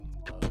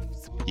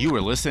You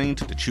are listening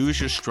to the Choose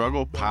Your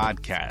Struggle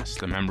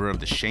podcast, a member of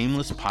the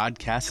Shameless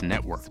Podcast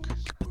Network.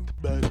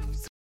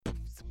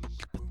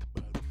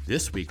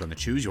 This week on the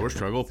Choose Your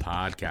Struggle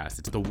podcast,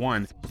 it's the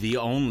one, the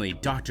only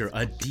Dr.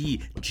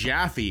 Adi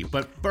Jaffe.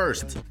 But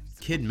first,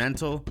 Kid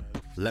Mental,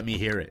 let me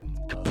hear it.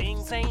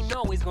 Things ain't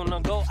always gonna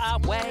go our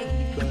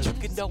way, but you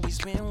can always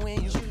win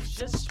when you choose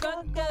your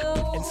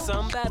struggle. And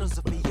some battles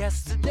are for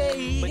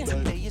yesterday, but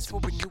today is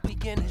for a new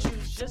beginning.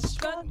 Choose your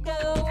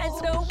struggle,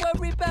 and don't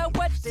worry about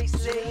what they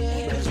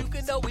say, cause you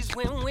can always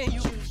win when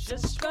you choose your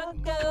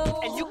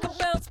struggle. And you can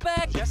bounce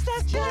back just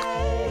as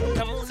day.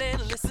 Come on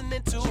and listen to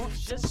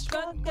Choose Your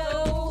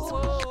Struggle.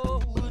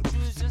 Whoa,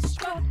 choose your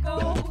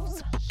struggle.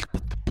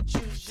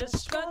 Choose your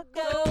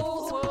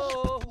struggle.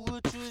 Whoa,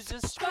 choose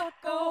your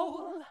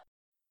struggle.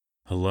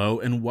 Hello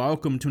and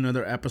welcome to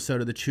another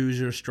episode of the Choose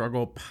Your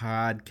Struggle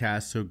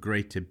podcast. So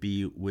great to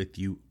be with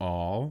you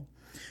all.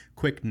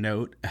 Quick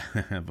note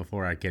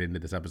before I get into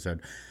this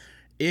episode.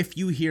 If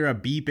you hear a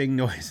beeping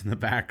noise in the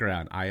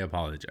background, I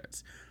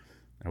apologize.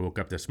 I woke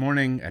up this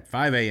morning at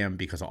 5 a.m.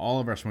 because all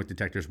of our smoke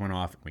detectors went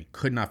off. We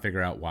could not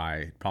figure out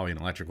why. Probably an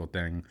electrical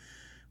thing.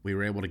 We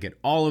were able to get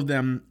all of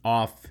them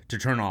off to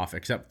turn off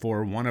except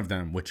for one of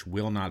them, which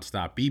will not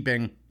stop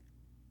beeping.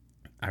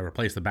 I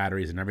replaced the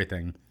batteries and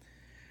everything.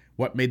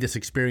 What made this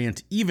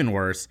experience even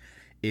worse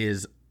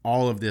is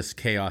all of this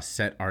chaos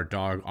set our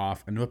dog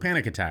off into a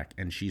panic attack,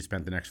 and she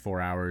spent the next 4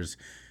 hours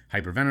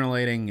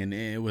hyperventilating, and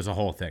it was a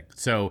whole thing.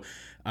 So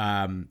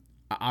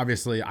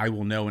obviously I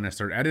will know when I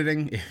start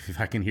editing if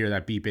I can hear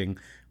that beeping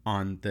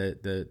on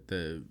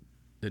the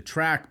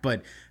track,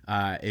 but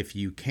if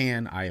you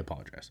can, I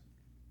apologize.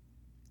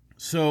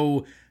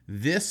 So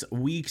this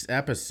week's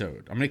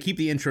episode, I'm going to keep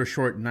the intro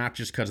short, not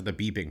just because of the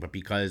beeping, but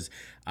because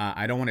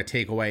I don't want to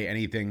take away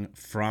anything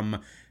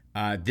from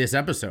this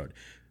episode,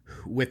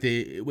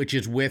 which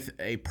is with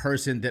a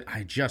person that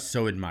I just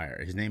so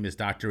admire. His name is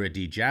Dr.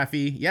 Adi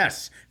Jaffe.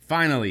 Yes,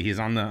 finally, he's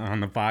on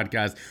the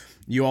podcast.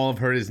 You all have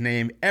heard his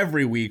name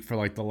every week for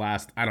like the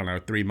last,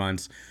 3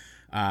 months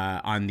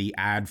on the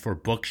ad for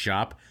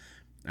Bookshop.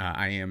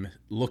 I am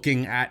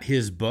looking at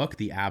his book,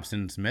 The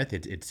Abstinence Myth.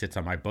 It sits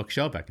on my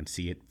bookshelf. I can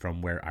see it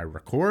from where I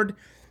record.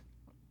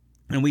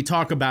 And we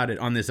talk about it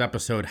on this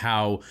episode,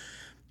 how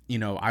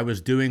I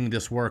was doing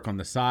this work on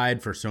the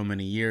side for so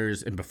many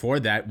years, and before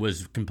that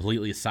was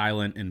completely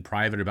silent and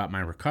private about my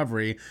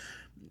recovery.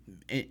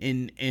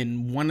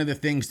 And one of the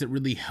things that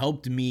really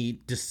helped me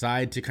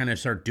decide to kind of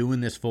start doing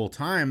this full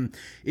time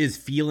is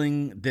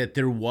feeling that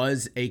there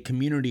was a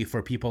community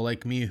for people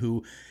like me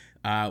who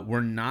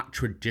were not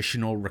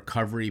traditional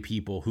recovery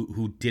people,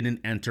 who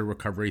didn't enter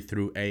recovery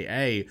through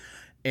AA.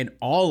 And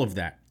all of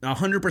that,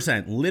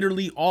 100%,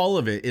 literally all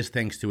of it is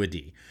thanks to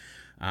Adi.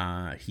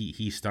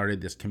 He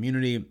started this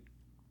community.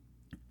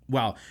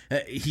 Well,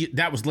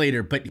 that was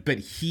later, but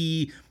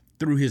he,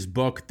 through his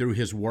book, through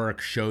his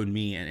work, showed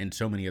me and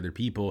so many other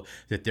people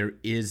that there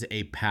is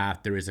a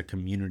path, there is a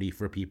community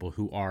for people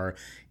who are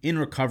in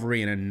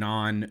recovery in a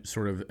non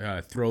sort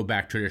of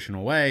throwback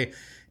traditional way,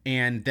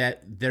 and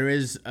that there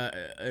is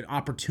an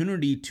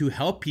opportunity to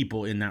help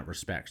people in that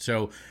respect.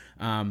 So,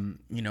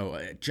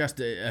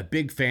 just a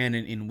big fan,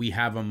 and we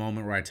have a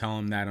moment where I tell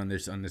him that on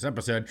this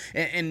episode,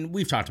 and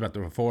we've talked about that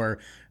before.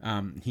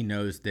 He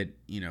knows that,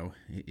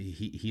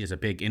 he is a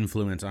big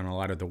influence on a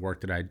lot of the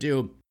work that I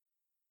do.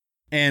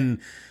 And,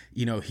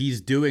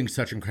 he's doing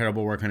such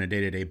incredible work on a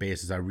day-to-day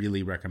basis. I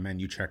really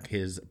recommend you check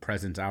his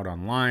presence out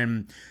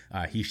online.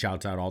 He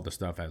shouts out all the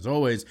stuff as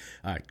always.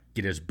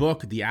 Get his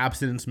book, The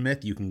Abstinence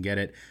Myth. You can get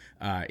it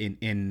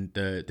in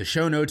the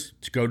show notes.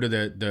 To go to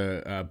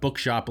the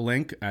Bookshop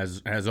link.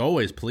 As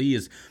always,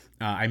 please.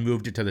 I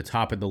moved it to the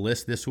top of the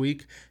list this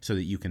week so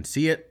that you can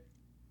see it.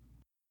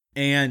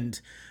 And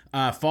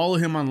follow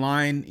him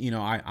online.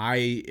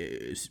 I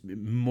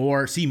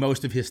see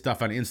most of his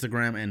stuff on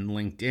Instagram and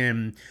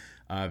LinkedIn.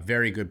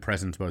 Very good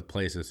presence both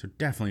places, so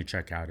definitely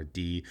check out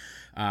Adi.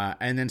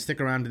 And then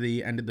stick around to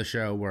the end of the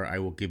show where I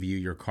will give you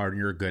your card and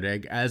your good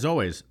egg, as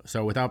always.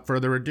 So without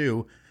further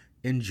ado,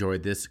 enjoy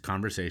this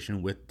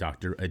conversation with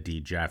Dr.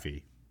 Adi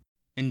Jaffe.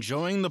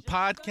 Enjoying the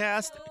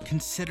podcast?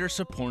 Consider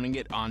supporting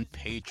it on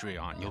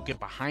Patreon. You'll get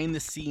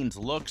behind-the-scenes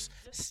looks,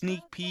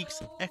 sneak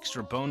peeks,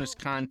 extra bonus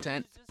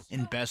content,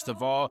 and best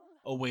of all,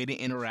 a way to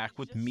interact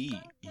with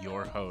me,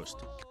 your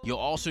host. You'll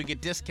also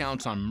get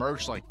discounts on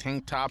merch like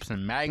tank tops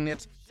and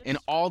magnets, and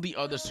all the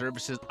other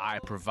services I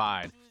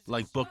provide,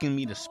 like booking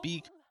me to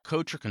speak,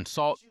 coach or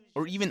consult,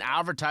 or even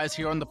advertise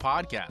here on the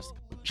podcast.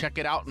 Check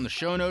it out in the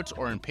show notes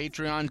or in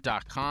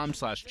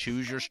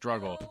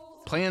patreon.com/chooseyourstruggle.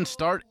 Plans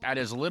start at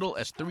as little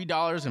as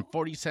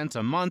 $3.40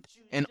 a month,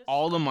 and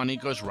all the money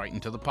goes right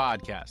into the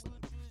podcast.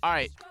 All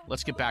right,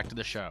 let's get back to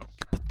the show.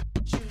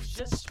 Choose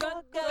your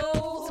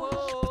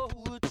struggle.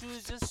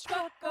 Choose your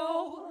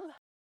struggle.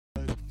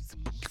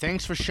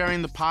 Thanks for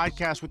sharing the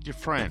podcast with your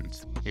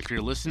friends. If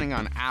you're listening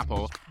on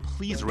Apple,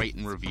 please rate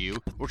and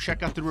review, or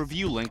check out the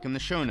review link in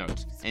the show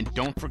notes. And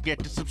don't forget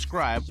to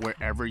subscribe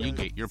wherever you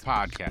get your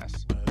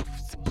podcasts.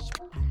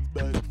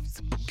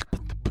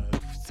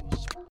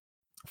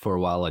 For a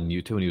while on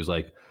YouTube, and he was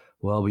like,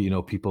 well,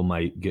 but people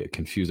might get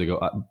confused. I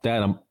go,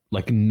 Dad, I'm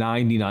like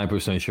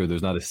 99% sure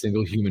there's not a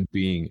single human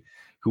being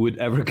who would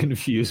ever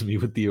confuse me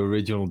with the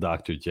original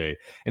Dr. J.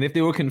 And if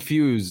they were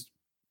confused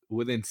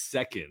within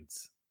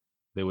seconds,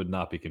 they would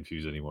not be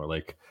confused anymore.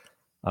 Like,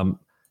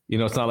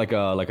 it's not like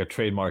a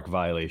trademark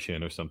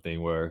violation or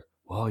something where,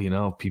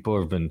 well, people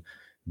have been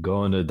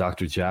going to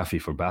Dr. Jaffe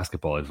for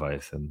basketball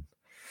advice, and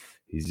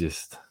he's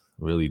just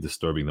really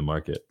disturbing the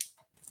market.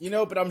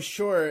 But I'm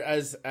sure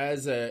as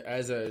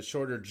a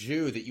shorter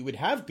Jew that you would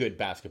have good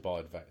basketball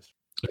advice.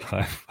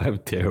 I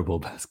have terrible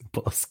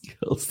basketball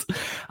skills.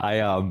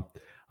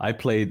 I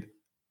played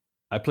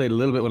a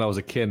little bit when I was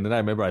a kid, and then I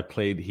remember I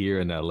played here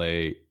in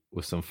LA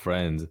with some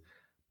friends,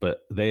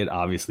 but they had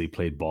obviously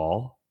played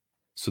ball.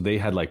 So they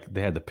had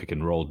the pick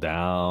and roll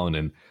down,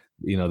 and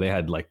they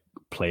had like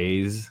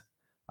plays.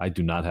 I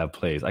do not have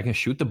plays. I can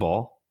shoot the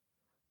ball,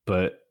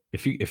 but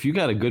if you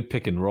got a good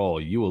pick and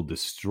roll, you will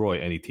destroy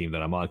any team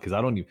that I'm on, because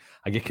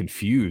I get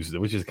confused,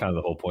 which is kind of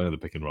the whole point of the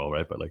pick and roll,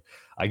 right? But like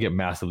I get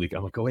massively,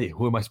 I'm like, oh wait,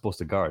 who am I supposed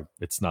to guard?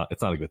 It's not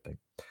a good thing.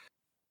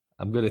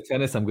 I'm good at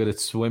tennis. I'm good at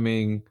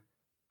swimming.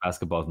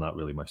 Basketball is not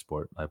really my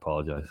sport. I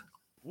apologize.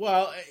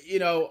 Well,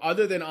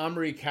 other than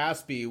Omri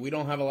Caspi, we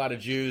don't have a lot of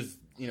Jews,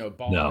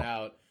 balling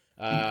out.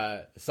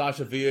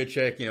 Sasha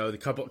Vujacic,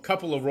 the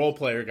couple of role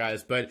player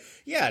guys, but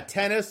yeah,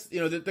 tennis,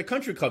 the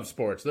country club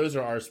sports, those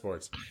are our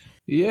sports.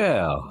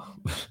 Yeah,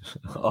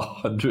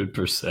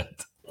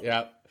 100%.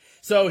 Yeah.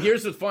 So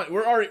here's the fun.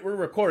 We're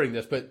recording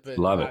this, but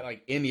Love not it.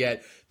 like in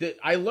yet.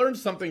 I learned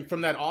something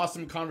from that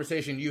awesome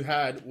conversation you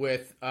had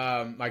with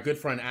my good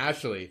friend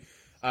Ashley,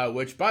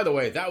 which, by the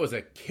way, that was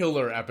a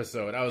killer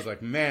episode. I was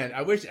like, man,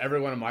 I wish every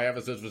one of my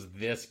episodes was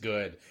this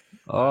good.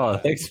 Oh,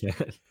 thanks, man.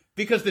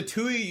 Because the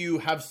two of you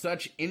have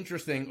such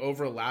interesting,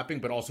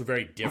 overlapping, but also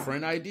very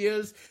different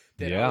ideas.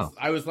 That Yeah.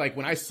 I was like,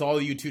 when I saw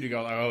you two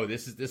together, like, oh,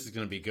 this is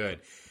going to be good.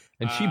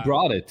 And she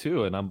brought it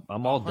too, and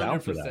I'm all down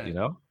for that,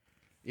 100%.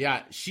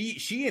 Yeah,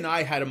 she and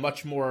I had a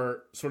much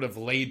more sort of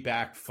laid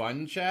back,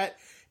 fun chat,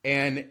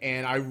 and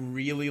I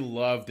really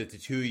loved that the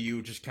two of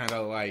you just kind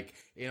of like,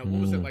 what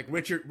was it, like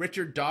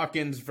Richard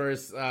Dawkins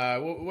versus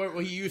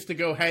what he used to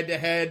go head to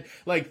head,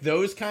 like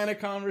those kind of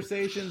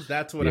conversations.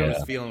 That's what I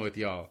was feeling with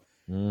y'all.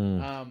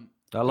 I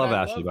love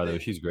Ashley, by the way.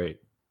 She's great.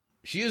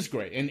 She is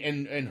great,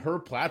 and her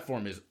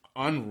platform is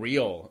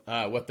unreal.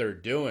 What they're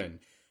doing.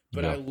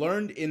 But I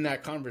learned in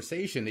that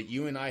conversation that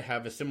you and I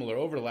have a similar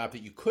overlap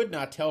that you could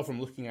not tell from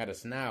looking at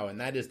us now,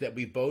 and that is that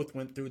we both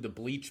went through the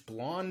bleach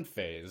blonde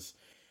phase.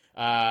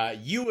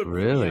 You were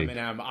Really?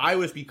 Eminem. I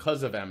was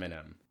because of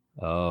Eminem.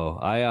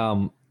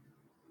 Oh,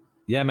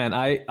 yeah, man.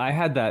 I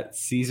had that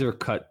Caesar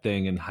cut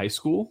thing in high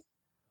school,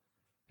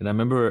 and I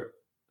remember,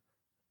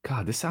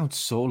 God, this sounds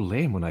so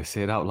lame when I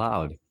say it out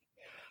loud.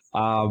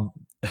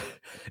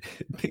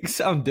 Things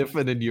sound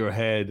different in your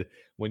head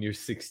when you're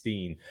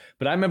 16.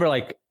 But I remember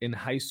like in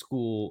high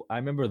school, I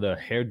remember the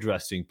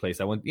hairdressing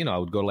place. I went, I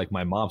would go to like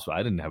my mom's, but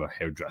I didn't have a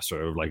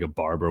hairdresser or like a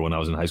barber when I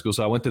was in high school.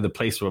 So I went to the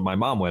place where my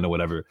mom went or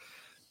whatever.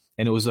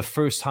 And it was the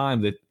first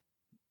time that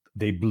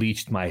they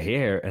bleached my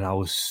hair, and I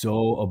was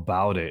so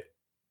about it.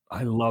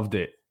 I loved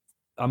it.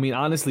 I mean,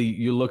 honestly,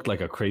 I looked like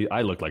a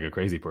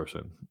crazy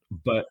person.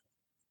 But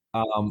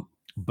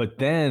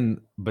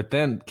then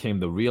came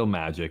the real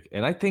magic.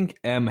 And I think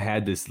M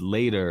had this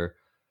later.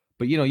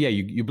 But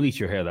you bleach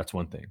your hair, that's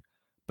one thing.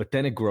 But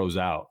then it grows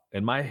out.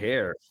 And my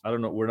hair, I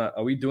don't know,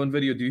 are we doing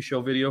video? Do you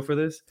show video for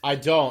this? I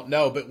don't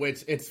know, but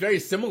it's very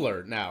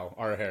similar now,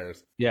 our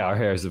hairs. Yeah, our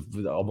hair is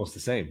almost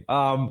the same.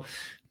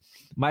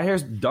 My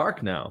hair's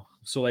dark now.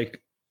 So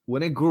like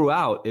when it grew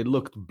out, it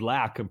looked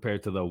black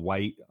compared to the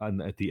white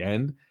at the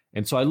end.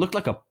 And so I looked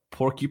like a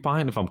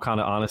porcupine, if I'm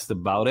kind of honest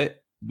about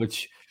it, but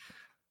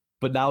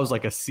now it's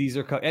like a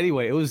Caesar cut.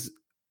 Anyway, it was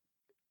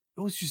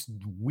just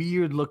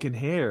weird looking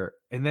hair.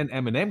 And then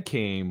Eminem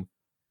came,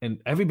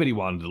 and everybody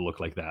wanted to look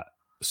like that.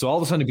 So all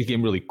of a sudden it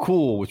became really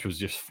cool, which was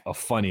just a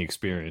funny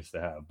experience to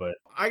have. But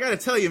I got to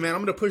tell you, man,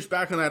 I'm going to push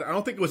back on that. I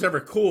don't think it was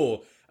ever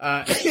cool.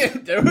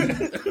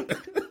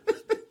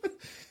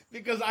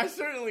 Because I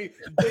certainly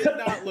did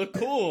not look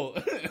cool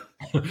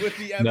with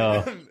the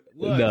Eminem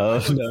look. No,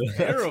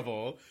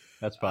 terrible.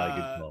 That's probably a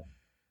good call.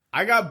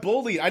 I got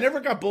bullied. I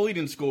never got bullied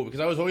in school because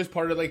I was always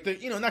part of like the,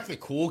 not the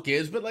cool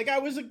kids, but like I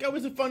was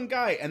a fun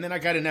guy. And then I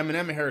got an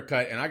Eminem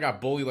haircut and I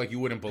got bullied like you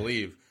wouldn't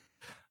believe.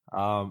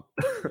 I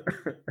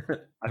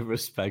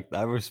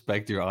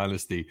respect your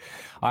honesty.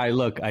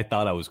 Look, I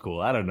thought I was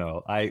cool. I don't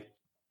know. I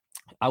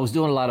was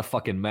doing a lot of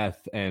fucking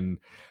meth and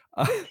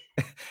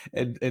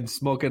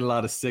smoking a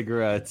lot of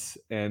cigarettes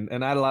and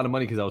I had a lot of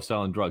money because I was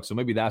selling drugs. So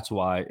maybe that's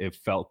why it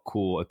felt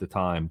cool at the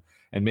time.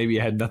 And maybe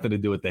it had nothing to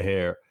do with the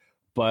hair.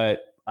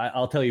 But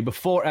I'll tell you,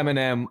 before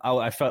Eminem,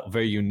 I felt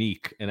very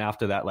unique. And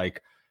after that,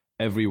 like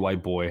every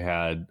white boy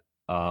had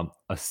a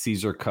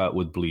Caesar cut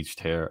with bleached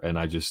hair. And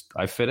I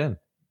fit in,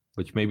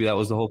 which maybe that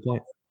was the whole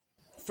point.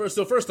 First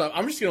off,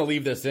 I'm just going to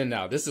leave this in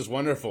now. This is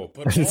wonderful.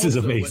 But this is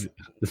amazing.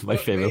 This is my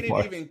favorite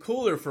part. What made it even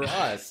cooler for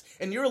us,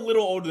 and you're a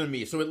little older than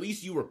me, so at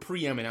least you were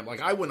pre-Eminem.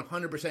 Like, I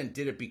 100%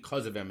 did it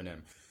because of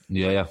Eminem.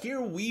 Yeah.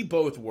 Here we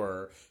both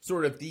were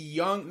sort of the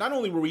young, not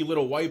only were we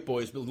little white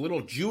boys, but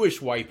little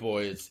Jewish white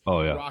boys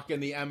rocking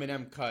the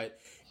Eminem cut.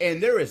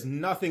 And there is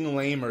nothing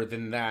lamer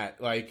than that.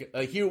 Like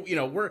here, you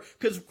know,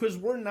 because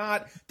we're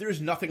not,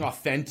 there's nothing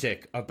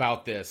authentic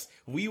about this.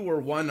 We were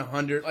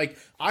 100, like,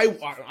 I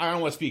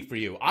don't want to speak for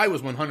you. I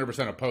was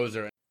 100% a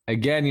poser.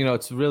 Again, you know,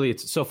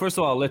 so first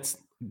of all, let's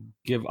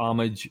give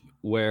homage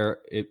where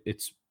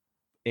it's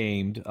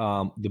aimed.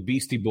 The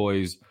Beastie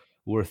Boys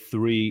were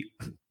 3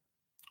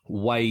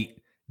 white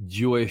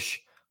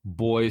Jewish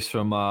boys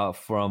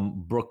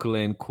from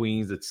Brooklyn,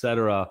 Queens,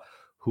 etc.,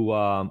 who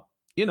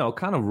you know,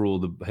 kind of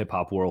ruled the hip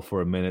hop world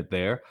for a minute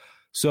there.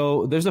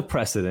 So there's a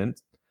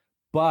precedent.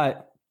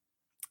 But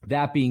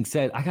that being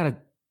said,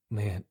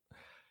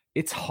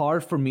 it's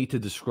hard for me to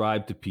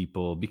describe to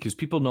people because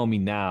people know me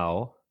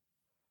now.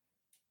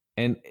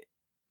 And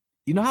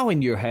you know how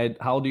in your head,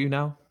 how old are you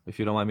now, if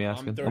you don't mind me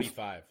asking? I'm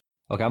 35.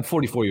 Okay, I'm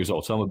 44 years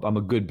old, so I'm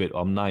a good bit.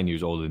 I'm 9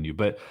 years older than you,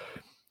 but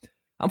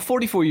I'm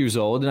 44 years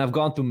old, and I've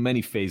gone through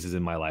many phases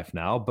in my life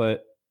now,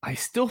 but I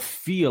still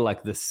feel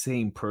like the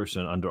same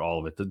person under all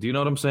of it. Do you know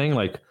what I'm saying?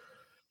 Like,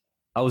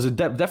 I was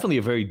definitely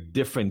a very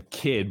different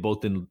kid,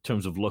 both in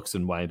terms of looks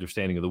and my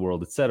understanding of the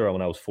world, etc.,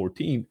 when I was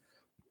 14,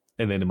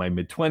 and then in my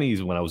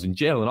mid-20s when I was in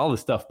jail and all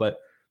this stuff. But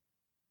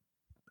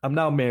I'm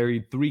now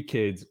married, 3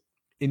 kids.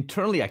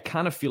 Internally, I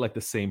kind of feel like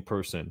the same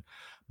person.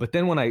 But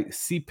then when I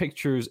see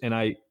pictures and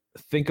I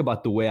think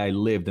about the way I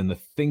lived and the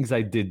things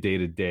I did day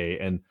to day,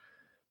 and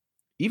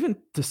even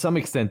to some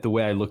extent the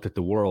way I looked at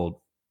the world,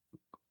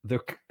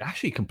 they're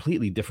actually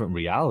completely different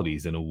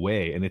realities in a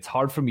way. And it's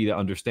hard for me to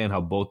understand how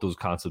both those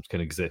concepts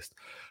can exist.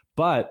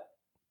 But,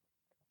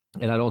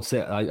 and I don't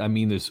say, I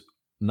mean this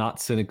not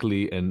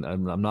cynically, and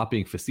I'm not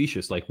being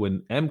facetious. Like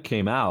when M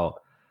came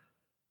out,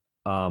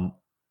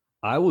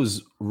 I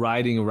was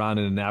riding around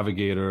in a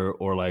Navigator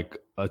or like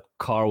a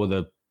car with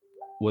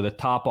a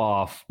top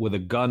off, with a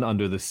gun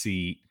under the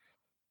seat,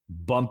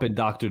 bumping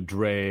Dr.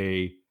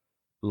 Dre,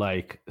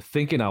 like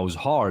thinking I was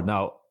hard.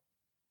 Now,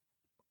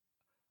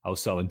 I was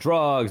selling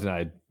drugs and I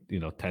had, you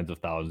know, tens of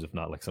thousands, if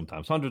not like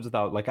sometimes hundreds of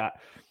thousands. Like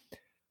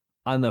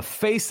on the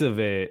face of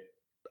it,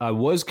 I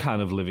was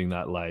kind of living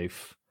that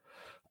life.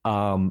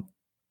 But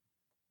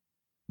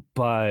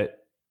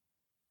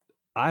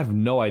I have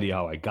no idea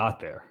how I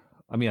got there.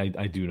 I mean,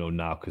 I do know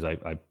now because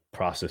I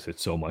process it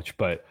so much,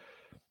 but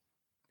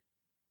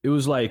it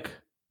was like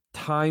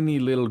tiny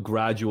little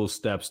gradual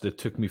steps that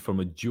took me from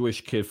a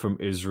Jewish kid from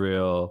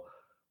Israel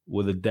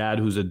with a dad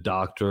who's a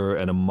doctor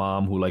and a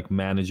mom who like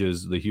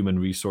manages the human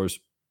resource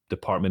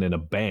department in a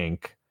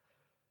bank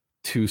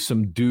to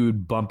some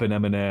dude bumping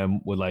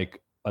Eminem with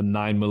like a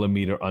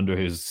 9mm under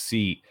his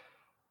seat,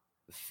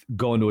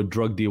 going to a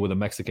drug deal with a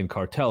Mexican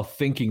cartel,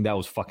 thinking that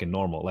was fucking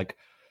normal. Like,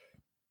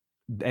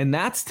 and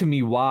that's to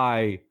me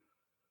why,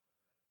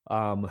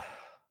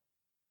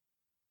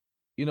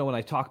 you know, when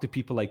I talk to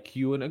people like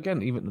you, and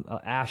again, even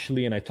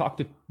Ashley, and I talk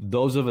to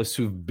those of us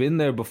who've been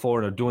there before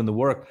and are doing the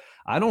work,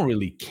 I don't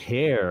really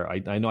care.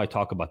 I know I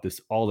talk about this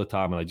all the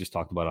time, and I just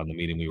talked about it on the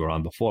meeting we were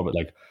on before, but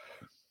like,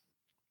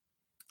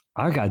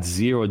 I got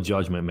zero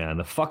judgment, man.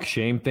 The fuck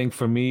shame thing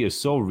for me is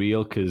so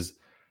real because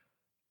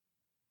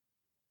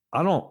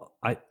I don't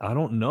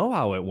know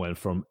how it went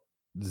from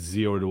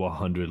 0 to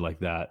 100 like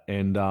that.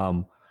 And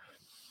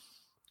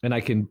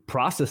I can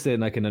process it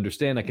and I can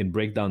understand, I can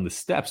break down the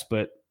steps,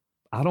 but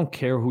I don't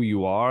care who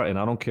you are and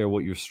I don't care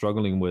what you're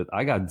struggling with.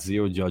 I got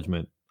zero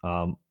judgment.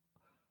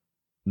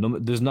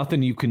 There's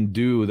nothing you can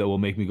do that will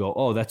make me go,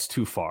 oh, that's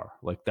too far.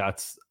 Like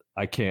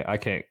I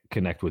can't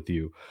connect with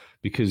you,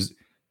 because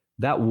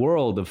that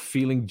world of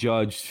feeling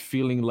judged,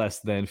 feeling less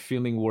than,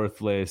 feeling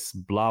worthless,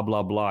 blah,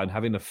 blah, blah, and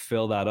having to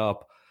fill that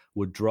up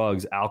with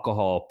drugs,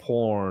 alcohol,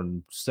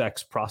 porn,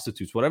 sex,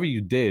 prostitutes, whatever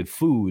you did,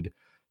 food,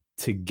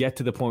 to get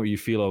to the point where you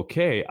feel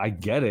okay. I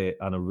get it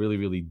on a really,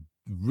 really,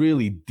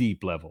 really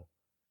deep level.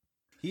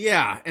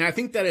 Yeah, and I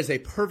think that is a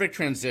perfect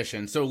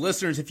transition. So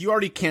listeners, if you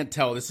already can't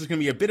tell, this is going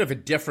to be a bit of a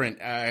different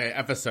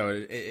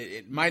episode.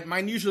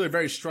 Mine usually are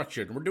very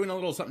structured. We're doing a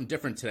little something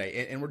different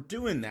today, and we're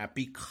doing that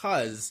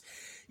because,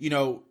 you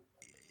know,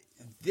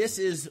 this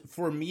is,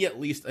 for me at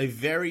least, a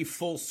very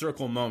full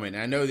circle moment.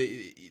 And I know that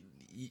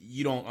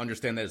you don't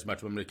understand that as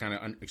much, but I'm going to kind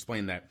of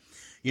explain that.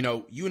 You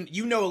know,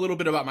 you know a little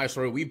bit about my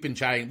story. We've been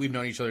chatting. We've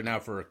known each other now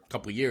for a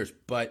couple of years.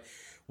 But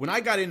when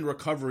I got in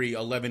recovery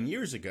 11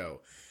 years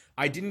ago,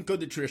 I didn't go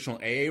the traditional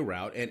AA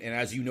route. And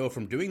as you know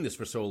from doing this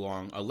for so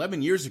long,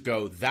 11 years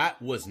ago,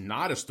 that was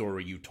not a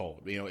story you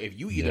told. You know, if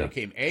you either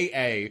came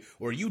AA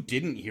or you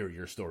didn't hear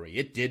your story,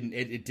 it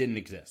didn't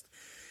exist.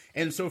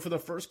 And so for the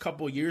first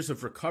couple of years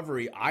of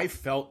recovery, I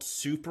felt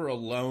super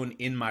alone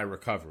in my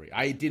recovery.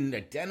 I didn't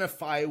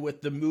identify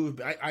with the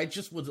movement. I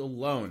just was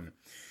alone.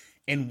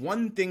 And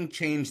one thing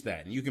changed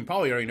that. And you can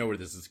probably already know where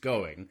this is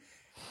going.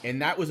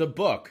 And that was a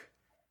book.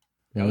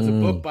 That was a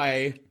book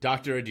by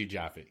Dr. Adi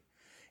Jaffe.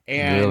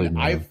 And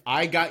really,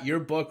 I got your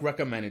book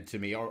recommended to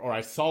me, or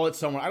I saw it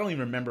somewhere. I don't even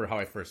remember how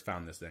I first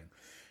found this thing.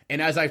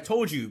 And as I've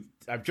told you,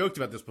 I've joked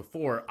about this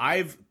before,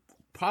 I've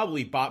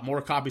probably bought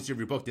more copies of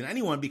your book than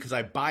anyone because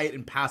I buy it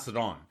and pass it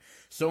on.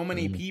 So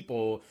many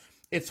people,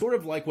 it's sort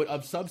of like what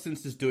Of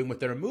Substance is doing with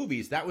their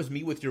movies. That was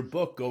me with your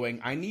book going,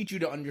 I need you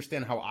to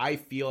understand how I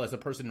feel as a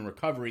person in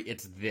recovery.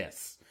 It's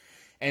this.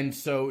 And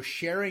so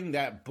sharing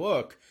that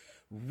book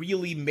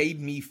really made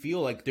me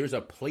feel like there's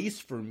a place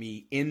for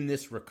me in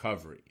this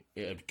recovery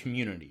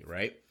community,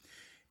 right?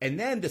 And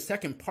then the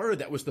second part of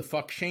that was the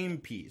fuck shame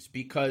piece,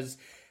 because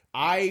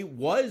I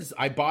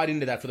bought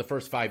into that for the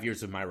first 5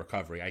 years of my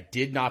recovery. I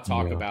did not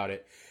talk about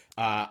it.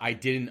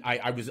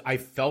 I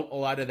felt a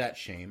lot of that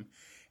shame.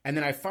 And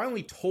then I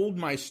finally told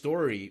my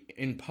story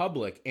in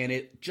public, and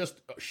it just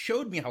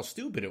showed me how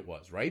stupid it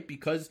was, right?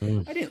 Because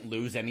I didn't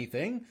lose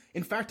anything.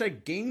 In fact, I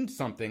gained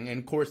something. And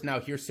of course, now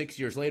here 6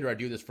 years later, I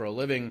do this for a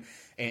living,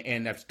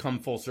 and I've come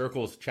full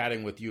circles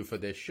chatting with you for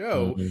this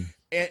show.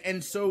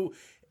 And so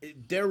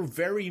there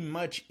very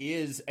much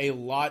is a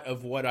lot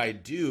of what I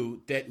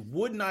do that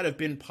would not have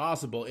been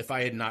possible if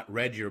I had not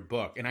read your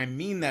book. And I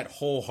mean that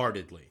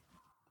wholeheartedly.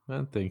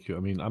 Man, thank you.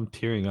 I mean, I'm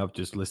tearing up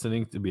just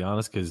listening, to be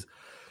honest, because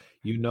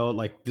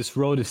like this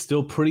road is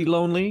still pretty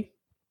lonely.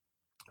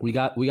 We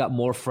got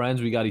more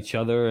friends, we got each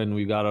other, and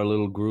we got our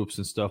little groups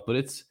and stuff,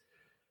 but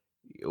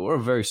we're a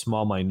very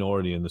small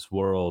minority in this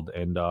world.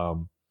 And I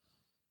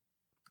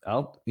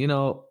don't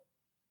know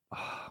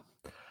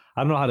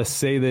how to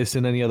say this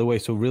in any other way.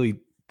 So really,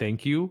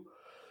 thank you.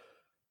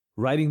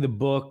 Writing the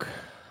book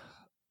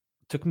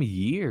took me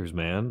years,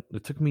 man.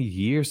 It took me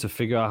years to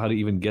figure out how to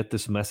even get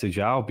this message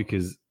out,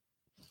 because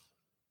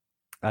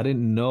I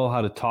didn't know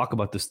how to talk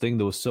about this thing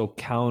that was so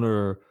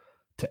counter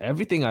to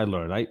everything I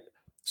learned. I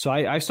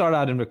started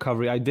out in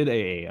recovery. I did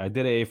AA. I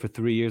did AA for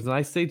 3 years, and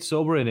I stayed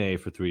sober in AA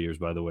for 3 years,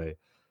 by the way.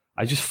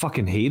 I just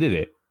fucking hated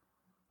it.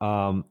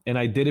 And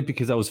I did it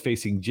because I was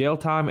facing jail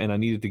time, and I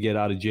needed to get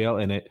out of jail,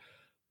 and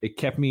it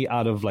kept me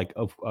out of like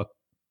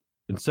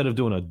instead of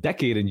doing a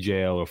decade in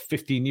jail or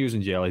 15 years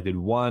in jail, I did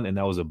 1, and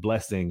that was a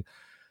blessing.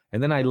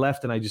 And then I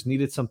left, and I just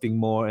needed something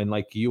more. And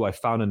like you, I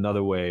found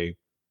another way,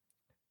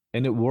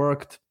 and it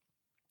worked.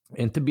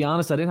 And to be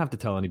honest, I didn't have to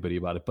tell anybody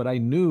about it, but I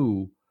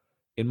knew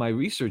in my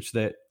research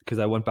that, because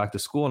I went back to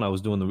school and I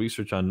was doing the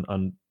research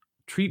on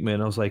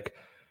treatment, I was like,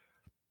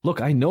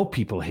 look, I know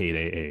people hate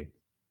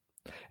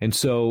AA. And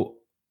so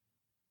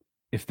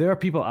if there are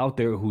people out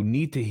there who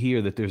need to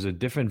hear that there's a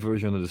different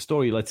version of the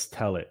story, let's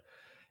tell it.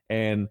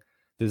 And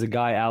there's a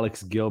guy,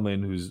 Alex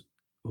Gilman,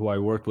 who I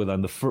worked with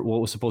on what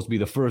was supposed to be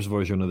the first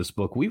version of this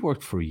book. We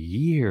worked for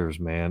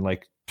years, man,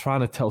 like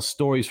trying to tell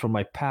stories from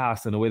my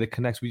past in a way that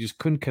connects. We just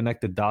couldn't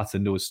connect the dots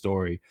into a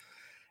story.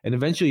 And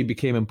eventually it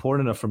became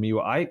important enough for me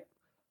where I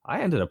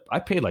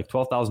paid like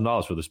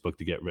 $12,000 for this book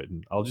to get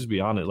written. I'll just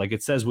be honest. Like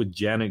it says with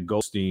Janet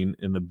Goldstein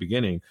in the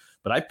beginning,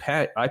 but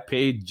I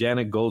paid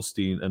Janet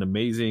Goldstein, an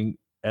amazing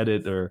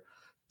editor,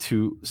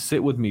 to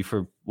sit with me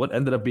for what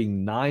ended up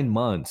being 9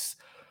 months.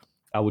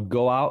 I would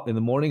go out in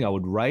the morning, I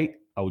would write,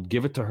 I would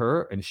give it to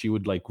her, and she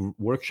would like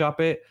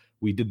workshop it.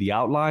 We did the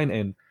outline,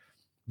 and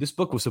this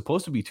book was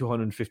supposed to be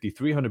 250,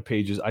 300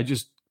 pages. I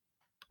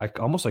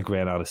almost like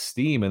ran out of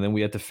steam, and then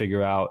we had to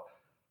figure out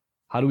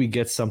how do we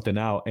get something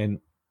out. And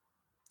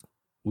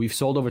we've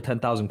sold over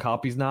 10,000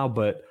 copies now,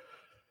 but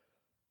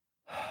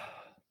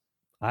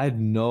I had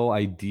no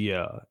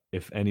idea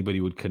if anybody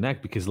would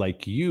connect, because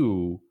like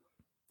you,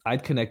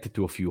 I'd connected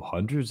to a few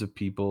hundreds of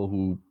people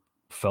who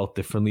felt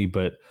differently,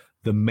 but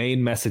the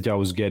main message I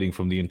was getting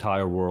from the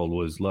entire world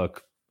was,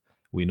 look,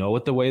 we know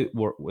the way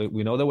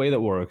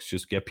that works.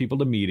 Just get people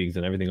to meetings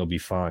and everything will be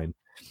fine.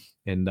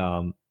 And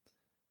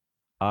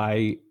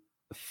I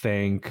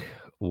thank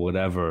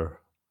whatever,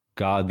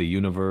 God, the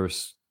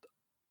universe,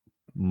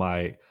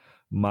 my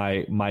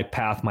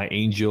path, my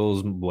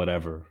angels,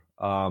 whatever,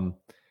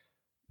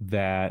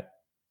 that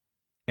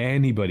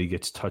anybody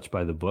gets touched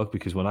by the book.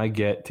 Because when I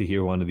get to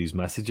hear one of these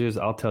messages,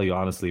 I'll tell you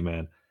honestly,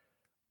 man,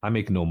 I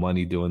make no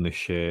money doing this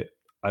shit.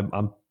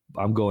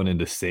 I'm going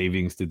into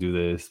savings to do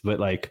this, but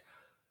like,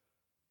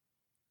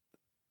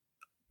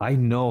 I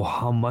know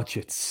how much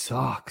it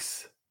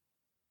sucks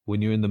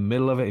when you're in the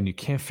middle of it and you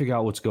can't figure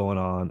out what's going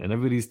on, and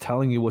everybody's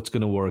telling you what's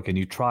going to work, and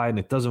you try and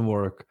it doesn't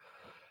work.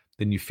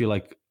 Then you feel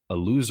like a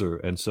loser.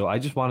 And so I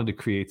just wanted to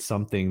create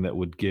something that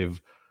would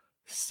give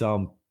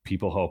some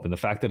people hope. And the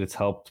fact that it's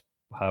helped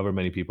however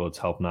many people it's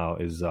helped now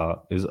is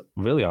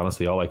really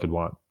honestly all I could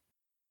want.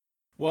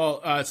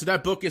 Well, so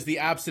that book is The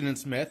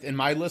Abstinence Myth, and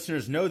my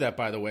listeners know that,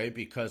 by the way,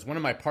 because one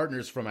of my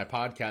partners for my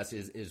podcast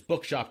is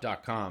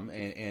bookshop.com,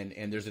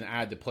 and there's an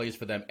ad that plays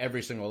for them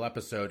every single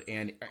episode,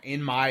 and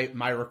in my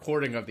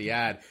recording of the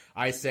ad,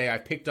 I say I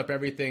picked up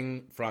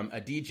everything from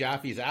Adi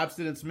Jaffe's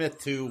Abstinence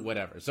Myth to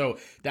whatever. So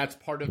that's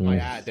part of my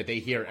ad that they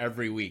hear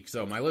every week.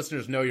 So my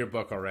listeners know your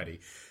book already.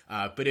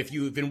 But if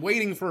you've been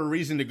waiting for a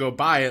reason to go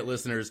buy it,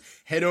 listeners,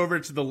 head over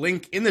to the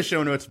link in the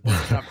show notes,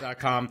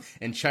 bookshop.com,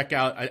 and check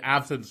out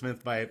Abstinence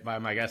Myth by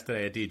my guest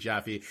today, Adi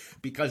Jaffe,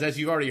 because as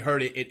you've already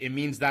heard, it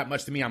means that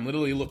much to me. I'm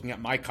literally looking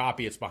at my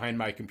copy. It's behind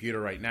my computer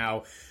right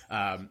now.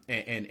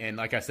 And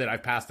like I said,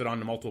 I've passed it on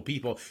to multiple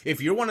people.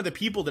 If you're one of the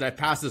people that I've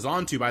passed this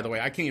on to, by the way,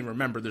 I can't even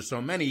remember. There's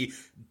so many.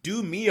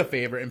 Do me a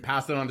favor and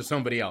pass it on to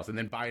somebody else, and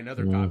then buy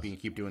another copy and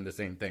keep doing the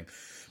same thing.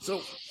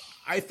 So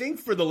I think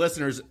for the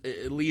listeners,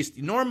 at least,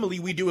 normally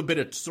we do a bit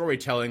of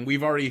storytelling.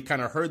 We've already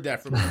kind of heard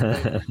that from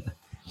you.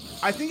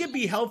 I think it'd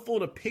be helpful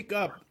to pick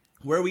up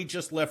where we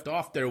just left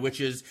off there,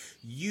 which is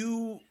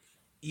you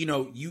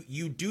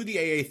do the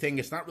AA thing.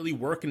 It's not really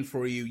working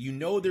for you. You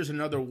know there's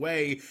another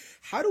way.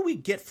 How do we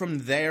get from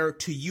there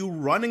to you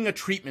running a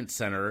treatment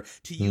center,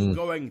 to you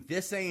going,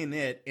 this ain't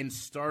it, and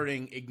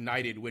starting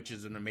Ignited, which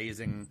is an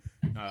amazing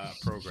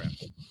program?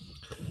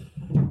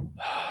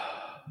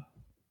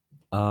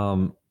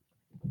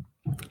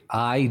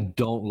 I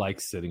don't like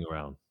sitting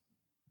around.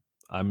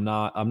 I'm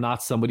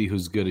not somebody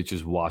who's good at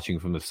just watching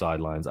from the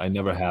sidelines. I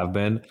never have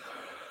been.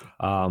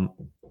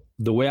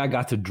 The way I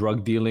got to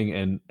drug dealing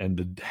and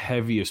the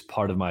heaviest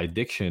part of my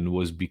addiction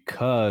was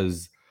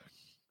because,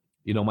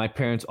 my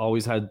parents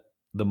always had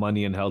the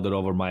money and held it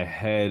over my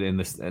head, and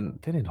they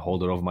didn't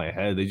hold it over my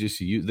head.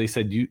 They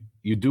said,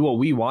 you do what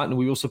we want and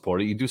we will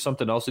support it. You do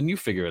something else and you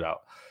figure it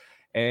out.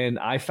 And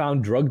I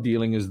found drug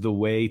dealing is the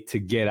way to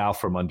get out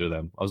from under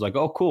them. I was like,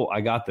 oh, cool,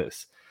 I got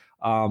this.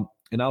 And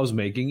I was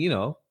making,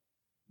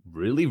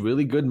 really,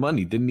 really good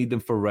money. Didn't need them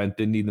for rent,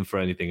 didn't need them for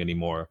anything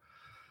anymore.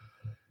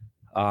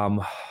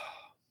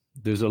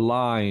 There's a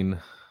line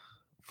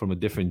from a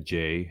different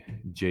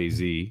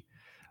Jay-Z,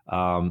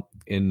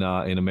 in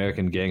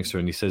American Gangster,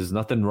 and he says,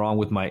 nothing wrong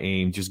with my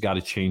aim, just got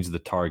to change the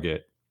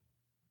target.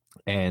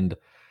 And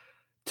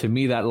to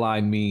me, that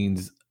line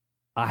means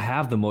I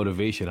have the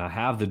motivation, I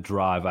have the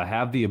drive, I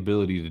have the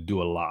ability to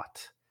do a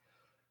lot.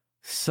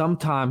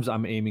 Sometimes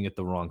I'm aiming at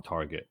the wrong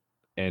target.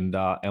 And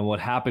what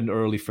happened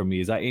early for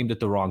me is I aimed at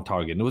the wrong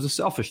target. And it was a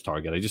selfish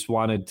target. I just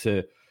wanted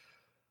to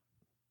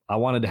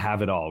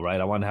have it all, right?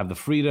 I wanted to have the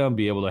freedom,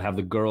 be able to have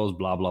the girls,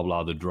 blah, blah,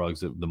 blah, the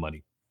drugs, the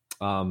money.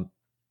 So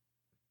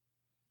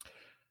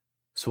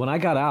when I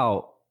got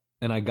out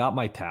and I got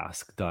my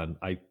task done,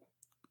 I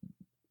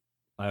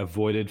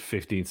avoided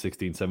 15,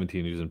 16,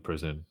 17 years in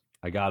prison.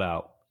 I got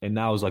out. And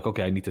now I was like,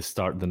 okay, I need to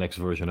start the next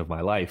version of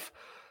my life.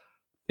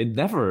 It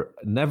never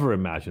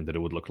imagined that it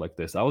would look like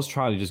this. I was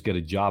trying to just get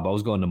a job. I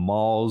was going to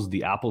malls.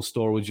 The Apple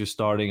store was just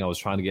starting. I was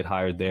trying to get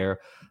hired there.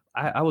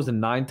 I was a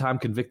 9-time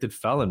convicted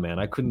felon, man.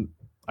 I couldn't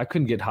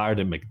get hired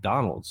at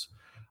McDonald's.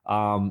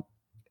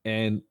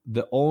 And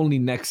the only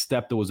next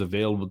step that was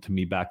available to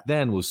me back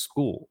then was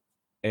school.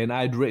 And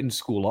I'd written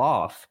school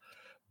off.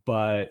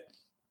 But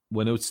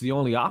when it was the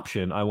only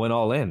option, I went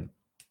all in.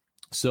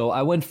 So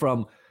I went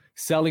from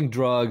selling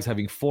drugs,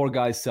 having 4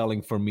 guys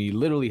selling for me,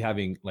 literally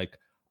having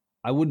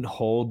I wouldn't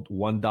hold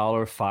 $1,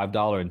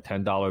 $5, and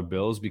 $10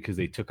 bills because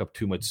they took up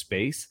too much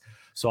space.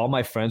 So all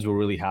my friends were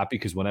really happy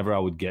because whenever I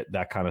would get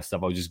that kind of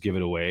stuff, I would just give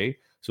it away.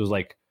 So it was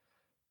like,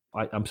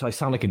 I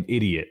sound like an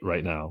idiot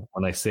right now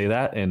when I say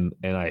that. And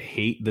I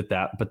hate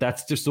that, but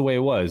that's just the way it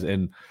was.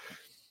 And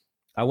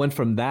I went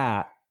from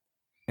that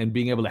and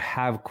being able to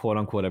have quote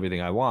unquote everything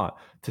I want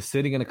to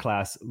sitting in a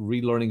class,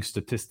 relearning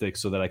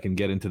statistics so that I can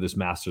get into this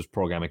master's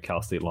program at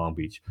Cal State Long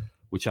Beach,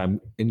 which I'm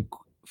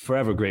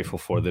forever grateful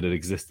for that it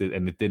existed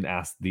and it didn't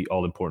ask the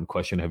all important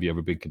question, have you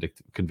ever been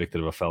convicted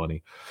of a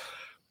felony?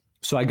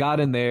 So I got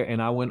in there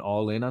and I went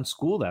all in on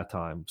school that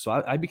time. So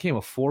I became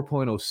a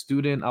 4.0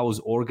 student. I was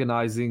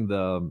organizing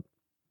the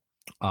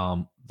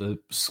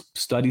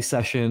study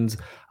sessions.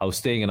 I was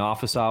staying in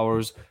office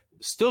hours,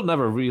 still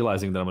never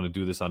realizing that I'm going to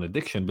do this on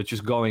addiction, but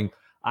just going,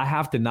 I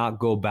have to not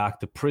go back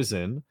to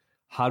prison.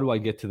 How do I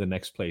get to the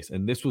next place?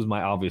 And this was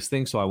my obvious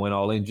thing. So I went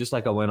all in, just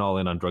like I went all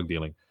in on drug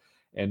dealing.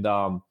 And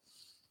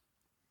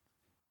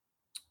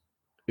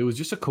it was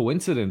just a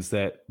coincidence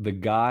that the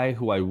guy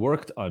who I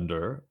worked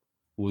under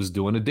was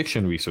doing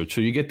addiction research.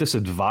 So you get this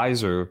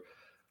advisor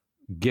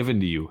given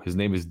to you. His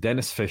name is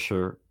Dennis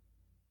Fisher.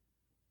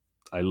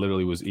 I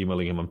literally was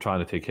emailing him. I'm trying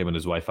to take him and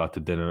his wife out to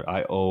dinner.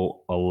 I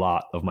owe a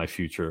lot of my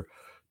future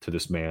to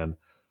this man.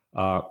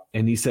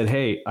 And he said,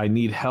 hey, I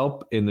need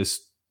help in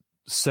this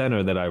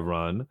center that I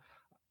run.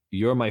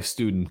 You're my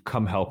student.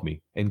 Come help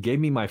me. And gave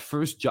me my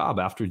first job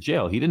after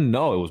jail. He didn't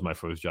know it was my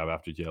first job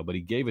after jail, but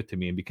he gave it to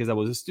me. And because I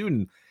was a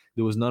student,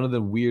 there was none of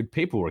the weird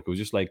paperwork. It was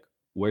just like,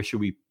 where should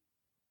we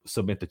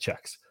submit the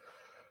checks?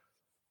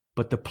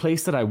 But the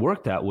place that I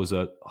worked at was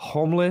a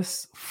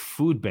homeless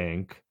food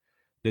bank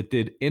that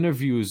did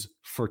interviews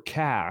for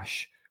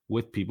cash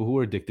with people who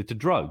were addicted to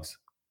drugs.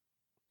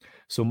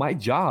 So my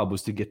job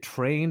was to get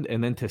trained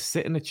and then to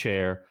sit in a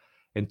chair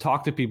and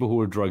talk to people who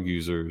were drug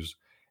users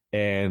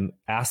and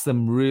ask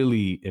them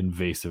really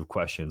invasive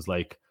questions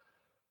like,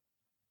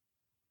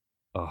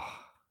 it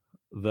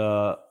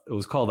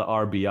was called the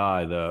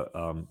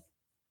RBI,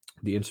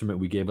 the instrument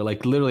we gave. But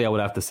like literally I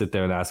would have to sit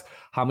there and ask,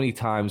 how many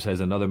times has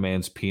another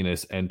man's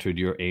penis entered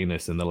your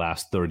anus in the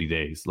last 30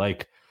 days?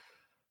 Like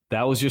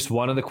that was just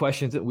one of the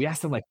questions that we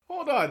asked them. Like,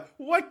 hold on,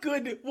 what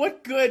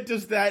good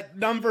does that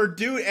number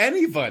do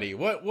anybody?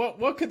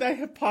 What could that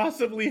have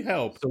possibly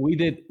helped? So we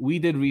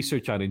did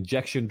research on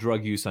injection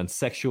drug use, on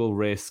sexual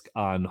risk,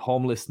 on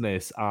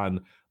homelessness,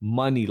 on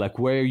money. Like,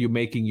 where are you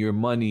making your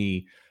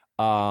money?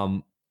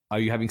 Are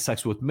you having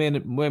sex with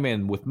men,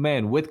 women, with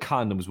men, with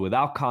condoms,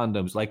 without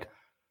condoms? Like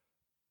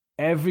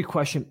every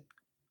question,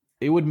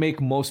 it would make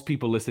most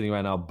people listening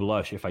right now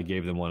blush if I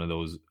gave them one of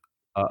those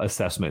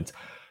assessments.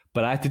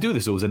 But I had to do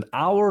this. It was an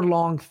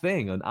hour-long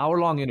thing, an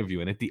hour-long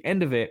interview. And at the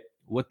end of it,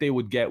 what they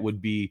would get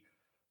would be,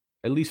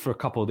 at least for a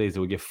couple of days, they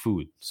would get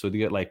food. So they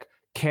get like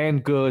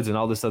canned goods and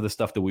all this other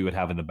stuff that we would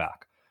have in the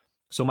back.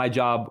 So my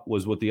job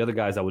was with the other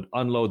guys, I would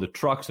unload the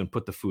trucks and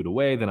put the food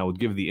away. Then I would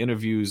give the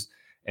interviews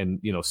and,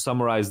 you know,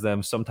 summarize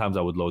them. Sometimes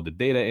I would load the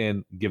data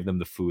in, give them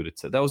the food.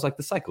 That was like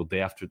the cycle,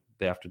 day after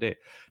day after day.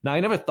 Now, I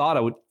never thought I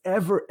would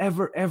ever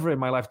in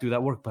my life do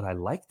that work, but I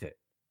liked it.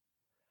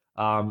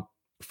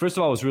 First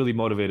of all, I was really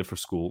motivated for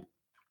school.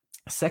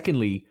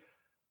 Secondly,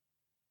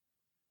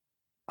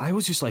 I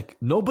was just like,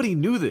 nobody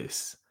knew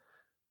this,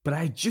 but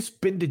I had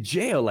just been to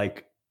jail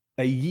like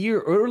a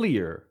year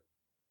earlier,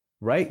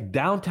 right?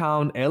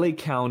 Downtown LA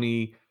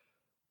County.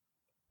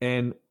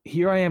 And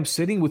here I am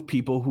sitting with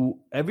people who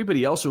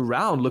everybody else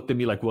around looked at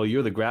me like, well,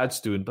 you're the grad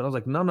student. But I was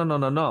like, no.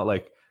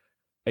 Like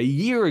a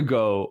year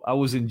ago, I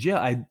was in jail.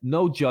 I had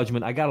no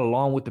judgment. I got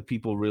along with the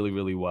people really,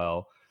 really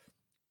well.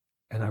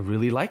 And I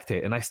really liked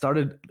it. And I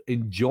started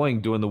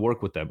enjoying doing the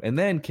work with them. And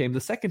then came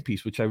the second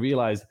piece, which I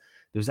realized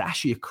there's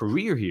actually a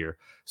career here.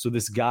 So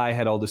this guy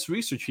had all this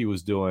research he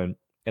was doing.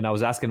 And I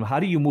was asking him, how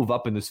do you move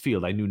up in this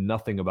field? I knew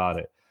nothing about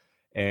it.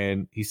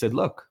 And he said,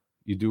 look,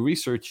 you do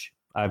research.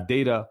 I have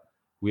data.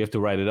 We have to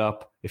write it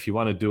up. If you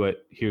want to do it,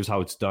 here's how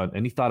it's done.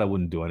 And he thought I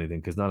wouldn't do anything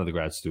because none of the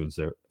grad students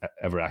there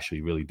ever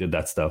actually really did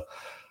that stuff.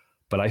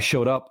 But I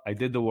showed up. I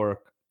did the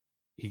work.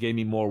 He gave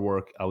me more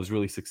work. I was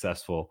really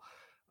successful.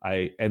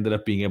 I ended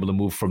up being able to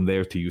move from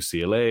there to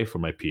UCLA for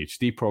my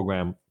PhD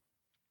program.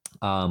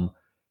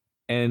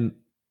 And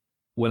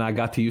when I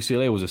got to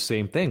UCLA, it was the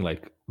same thing.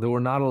 Like there were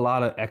not a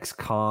lot of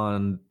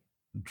ex-con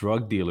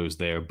drug dealers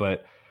there,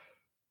 but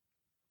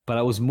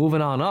I was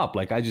moving on up.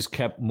 Like I just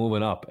kept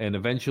moving up. And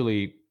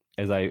eventually,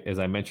 as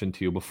I mentioned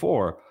to you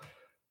before,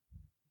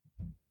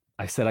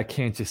 I said, I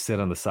can't just sit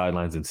on the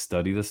sidelines and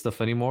study this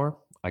stuff anymore.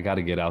 I got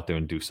to get out there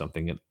and do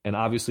something. And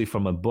obviously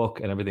from a book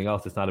and everything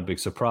else, it's not a big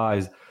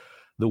surprise.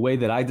 The way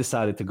that I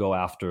decided to go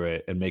after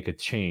it and make a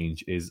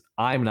change is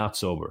I'm not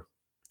sober.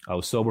 I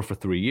was sober for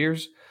 3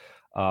 years.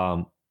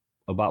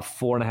 About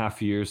 4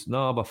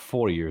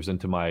 years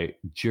into my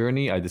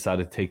journey, I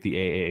decided to take the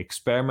AA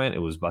experiment. It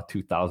was about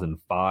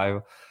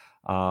 2005.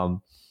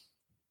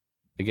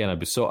 Again, I've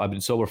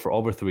been sober for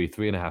over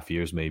 3.5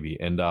 years maybe,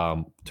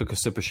 and took a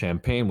sip of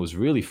champagne, was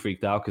really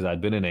freaked out because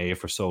I'd been in AA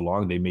for so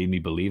long. They made me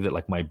believe that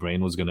like my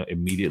brain was going to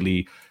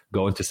immediately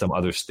go into some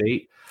other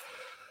state.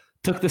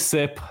 Took the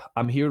sip.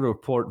 I'm here to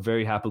report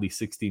very happily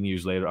 16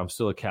 years later, I'm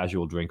still a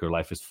casual drinker.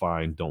 Life is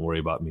fine. Don't worry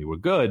about me. We're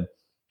good.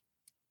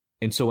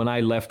 And so when I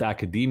left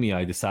academia,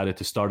 I decided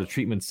to start a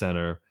treatment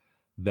center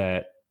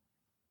that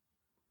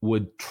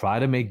would try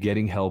to make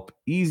getting help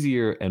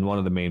easier. And one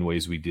of the main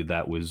ways we did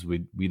that was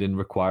we didn't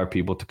require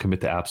people to commit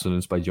to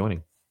abstinence by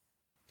joining.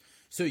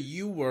 So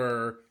you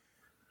were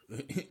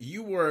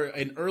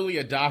an early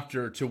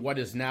adopter to what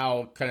is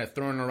now kind of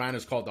thrown around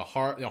as called the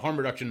harm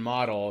reduction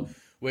model,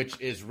 which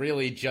is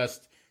really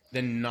just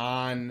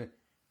the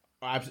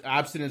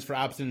abstinence for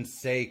abstinence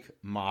sake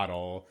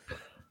model.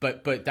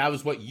 But that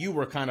was what you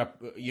were kind of,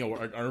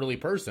 an early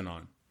person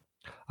on.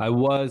 I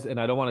was, and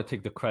I don't want to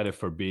take the credit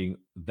for being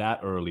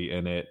that early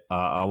in it.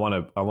 I want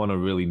to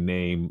really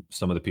name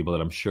some of the people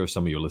that I'm sure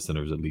some of your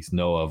listeners at least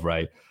know of,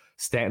 right?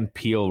 Stanton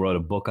Peele wrote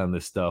a book on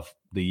this stuff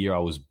the year I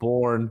was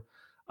born.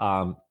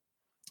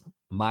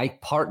 My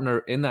partner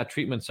in that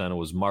treatment center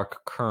was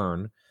Mark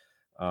Kern.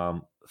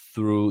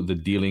 Through the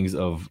dealings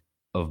of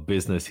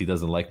business, he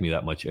doesn't like me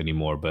that much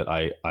anymore, but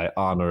I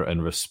honor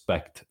and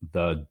respect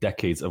the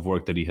decades of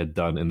work that he had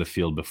done in the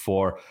field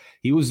before.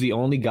 He was the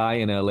only guy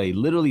in LA,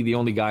 literally the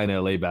only guy in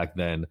LA back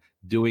then,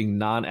 doing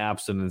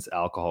non-abstinence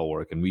alcohol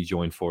work, and we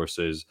joined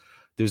forces.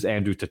 There's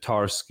Andrew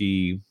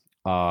Tatarsky,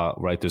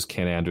 right? There's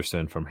Ken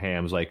Anderson from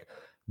Hams. Like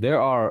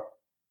there are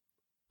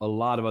a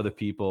lot of other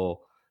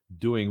people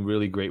doing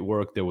really great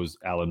work. There was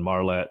Alan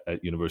Marlett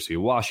at University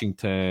of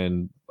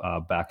Washington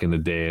back in the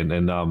day.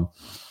 And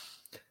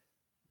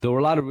there were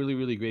a lot of really,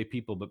 really great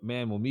people. But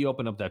man, when we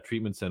opened up that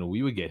treatment center,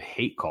 we would get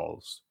hate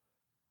calls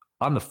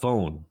on the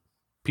phone.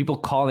 People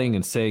calling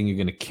and saying, you're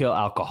going to kill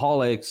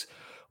alcoholics.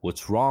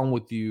 What's wrong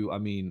with you? I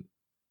mean,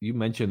 you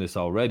mentioned this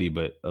already,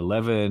 but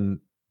 11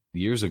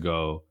 years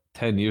ago,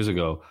 10 years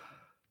ago,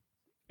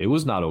 it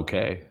was not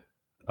okay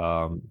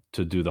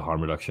to do the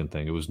harm reduction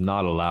thing. It was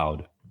not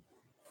allowed.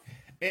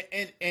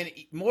 And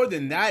more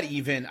than that,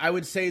 even I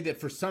would say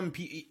that for some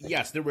people,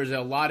 yes, there was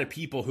a lot of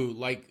people who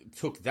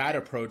took that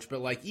approach.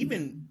 But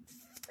even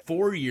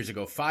 4 years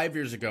ago, 5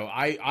 years ago,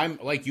 I'm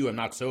like you. I'm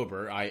not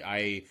sober.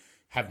 I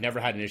have never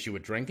had an issue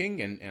with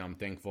drinking, and I'm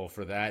thankful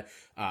for that.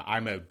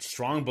 I'm a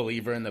strong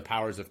believer in the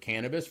powers of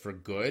cannabis for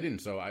good,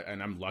 and so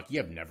I'm lucky.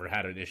 I've never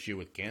had an issue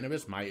with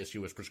cannabis. My issue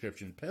was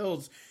prescription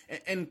pills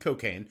and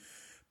cocaine.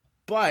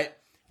 But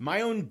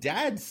my own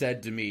dad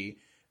said to me,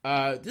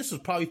 this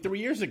was probably 3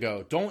 years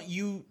ago, don't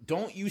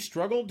you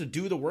struggle to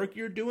do the work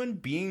you're doing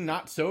being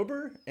not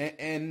sober?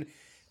 And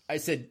I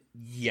said,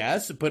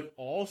 yes, but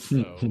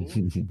also,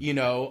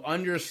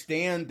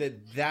 understand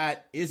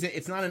that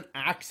it's not an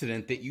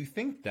accident that you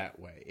think that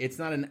way. It's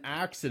not an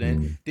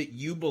accident that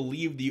you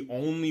believe the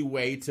only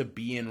way to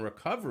be in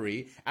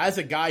recovery, as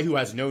a guy who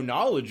has no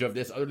knowledge of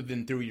this other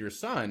than through your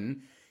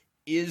son,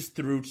 is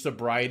through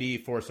sobriety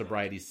for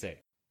sobriety's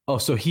sake. Oh,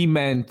 so he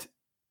meant,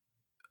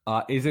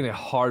 isn't it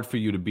hard for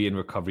you to be in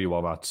recovery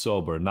while not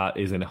sober? Not,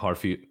 isn't it hard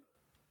for you?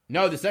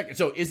 No, the second.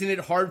 So isn't it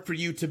hard for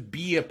you to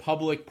be a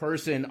public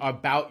person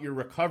about your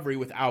recovery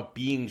without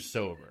being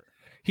sober?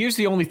 Here's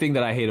the only thing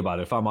that I hate about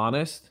it, if I'm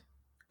honest,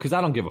 because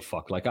I don't give a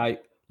fuck. Like,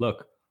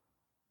 look,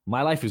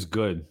 my life is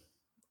good.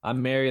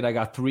 I'm married. I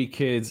got 3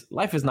 kids.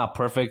 Life is not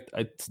perfect.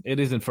 It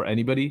isn't for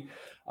anybody.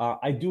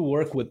 I do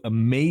work with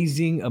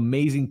amazing,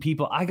 amazing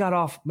people. I got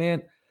off,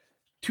 man,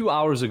 2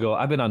 hours ago.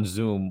 I've been on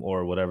Zoom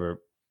or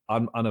whatever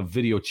on a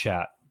video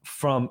chat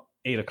from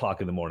 8 o'clock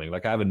in the morning.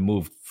 Like, I haven't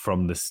moved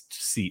from this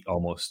seat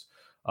almost.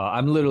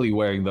 I'm literally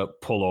wearing the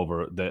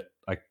pullover that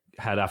I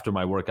had after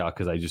my workout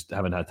because I just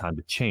haven't had time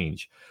to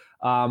change.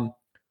 But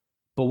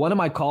one of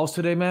my calls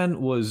today,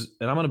 man, was,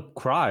 and I'm going to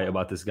cry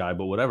about this guy,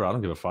 but whatever, I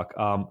don't give a fuck.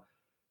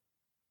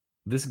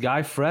 This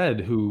guy,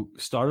 Fred, who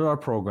started our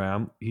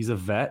program, he's a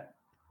vet.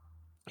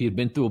 He had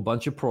been through a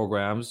bunch of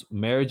programs,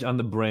 marriage on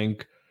the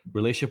brink,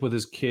 relationship with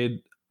his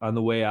kid on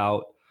the way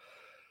out.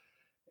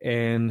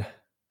 And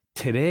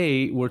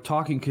today we're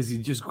talking because he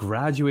just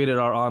graduated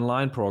our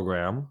online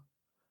program.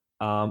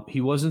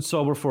 He wasn't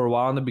sober for a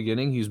while in the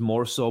beginning. He's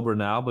more sober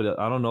now, but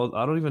I don't know.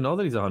 I don't even know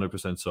that he's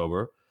 100%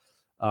 sober.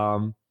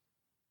 And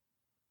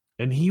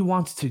he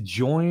wants to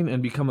join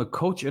and become a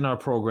coach in our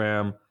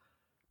program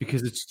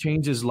because it's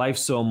changed his life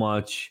so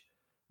much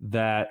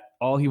that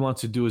all he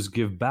wants to do is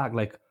give back.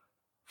 Like,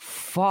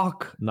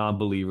 fuck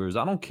non-believers.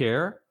 I don't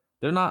care.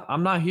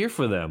 I'm not here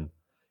for them.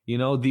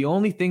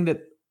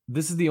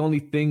 This is the only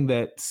thing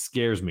that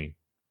scares me.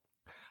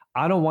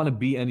 I don't want to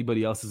be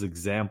anybody else's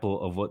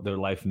example of what their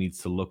life needs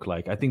to look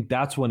like. I think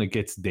that's when it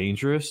gets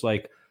dangerous.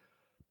 Like,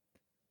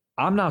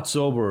 I'm not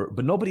sober,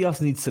 but nobody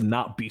else needs to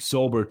not be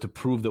sober to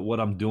prove that what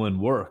I'm doing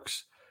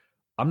works.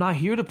 I'm not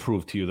here to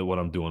prove to you that what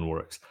I'm doing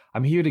works.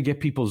 I'm here to get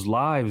people's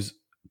lives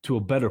to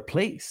a better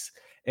place.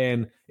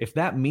 And if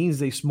that means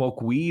they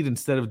smoke weed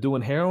instead of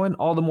doing heroin,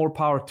 all the more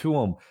power to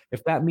them.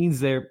 If that means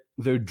they're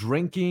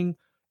drinking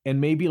and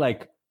maybe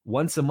like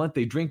once a month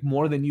they drink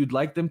more than you'd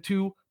like them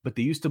to, but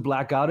they used to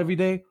black out every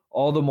day,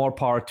 all the more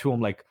power to them.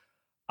 Like,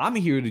 I'm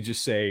here to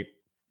just say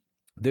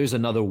there's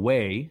another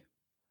way.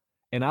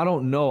 And I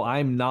don't know.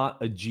 I'm not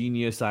a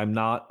genius. I'm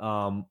not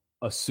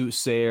a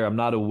soothsayer. I'm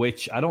not a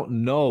witch. I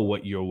don't know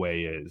what your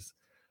way is.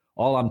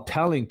 All I'm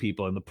telling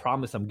people and the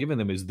promise I'm giving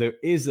them is there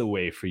is a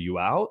way for you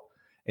out.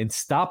 And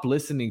stop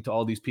listening to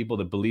all these people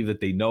that believe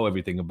that they know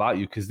everything about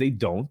you, because they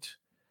don't.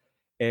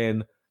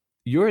 And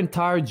your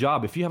entire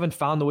job, if you haven't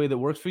found the way that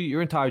works for you,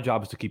 your entire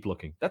job is to keep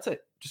looking. That's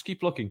it. Just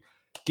keep looking.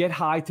 Get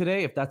high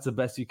today if that's the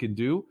best you can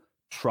do.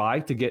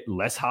 Try to get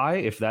less high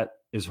if that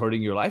is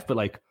hurting your life. But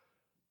like,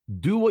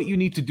 do what you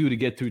need to do to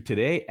get through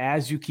today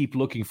as you keep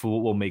looking for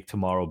what will make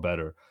tomorrow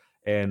better.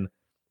 And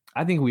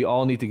I think we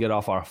all need to get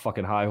off our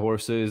fucking high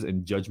horses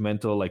and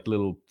judgmental, like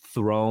little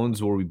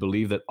thrones where we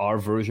believe that our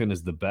version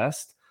is the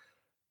best.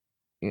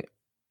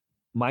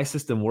 My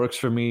system works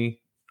for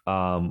me.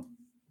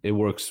 It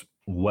works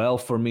well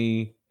for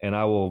me, and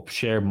I will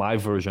share my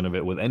version of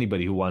it with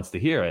anybody who wants to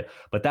hear it.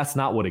 But that's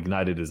not what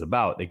Ignited is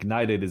about.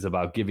 Ignited is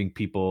about giving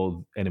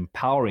people and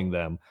empowering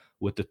them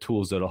with the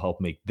tools that'll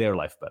help make their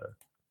life better.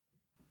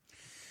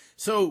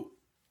 So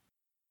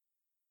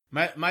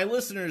my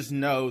listeners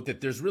know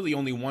that there's really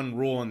only one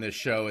rule in this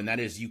show, and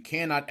that is you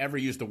cannot ever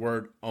use the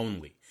word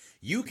only.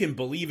 You can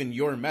believe in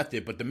your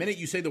method, but the minute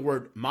you say the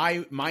word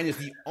mine is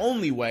the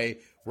only way,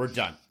 we're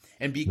done.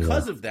 And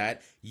because of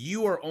that,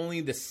 you are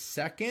only the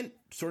second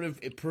sort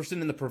of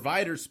person in the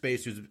provider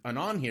space who's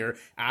on here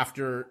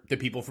after the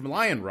people from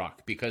Lion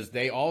Rock, because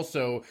they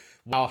also,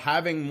 while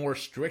having more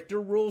stricter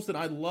rules that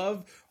I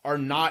love, are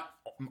not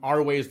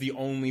our way is the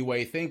only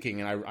way thinking,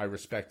 and I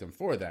respect them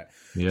for that.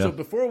 Yeah. So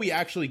before we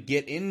actually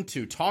get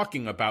into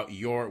talking about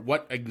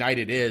what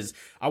Ignited is,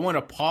 I want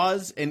to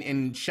pause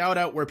and shout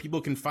out where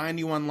people can find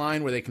you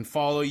online, where they can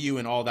follow you,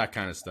 and all that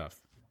kind of stuff.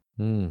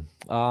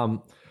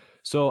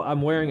 So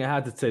I'm wearing a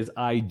hat that says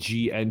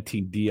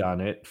IGNTD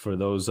on it for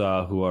those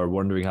who are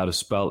wondering how to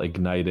spell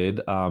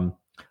Ignited. I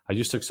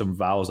just took some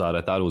vowels out.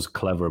 I thought it was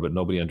clever, but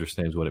nobody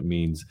understands what it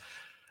means.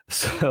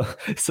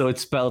 So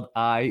it's spelled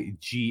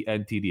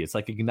IGNTD. It's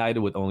like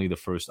Ignited with only the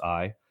first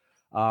I.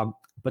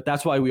 But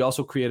that's why we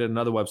also created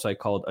another website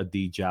called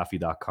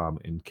adijaffe.com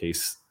in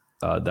case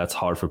that's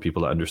hard for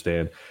people to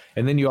understand.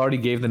 And then you already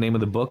gave the name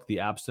of the book, The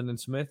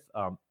Abstinence Myth.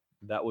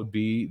 That would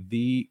be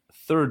the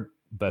third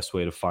best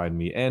way to find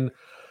me. And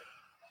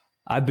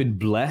I've been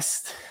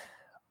blessed.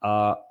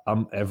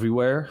 I'm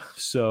everywhere.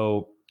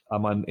 So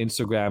I'm on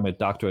Instagram at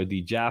Dr.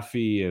 Adi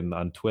Jaffe, and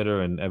on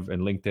Twitter and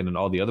LinkedIn and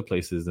all the other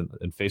places, and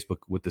Facebook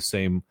with the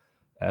same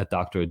at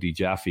Dr. Adi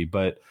Jaffe.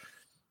 But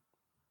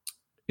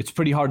it's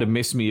pretty hard to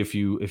miss me if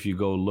you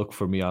go look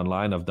for me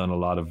online. I've done a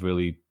lot of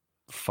really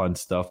fun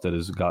stuff that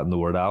has gotten the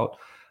word out.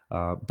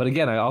 But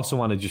again, I also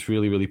want to just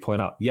really, really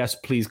point out, yes,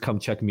 please come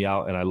check me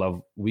out.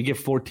 And we give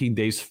 14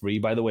 days free,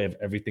 by the way, of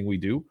everything we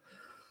do.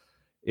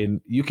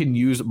 And you can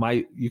use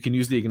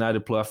the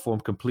Ignited platform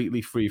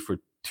completely free for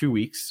 2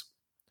 weeks,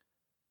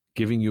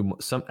 giving you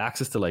some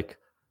access to like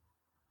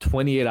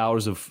 28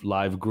 hours of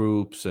live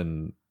groups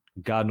and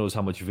God knows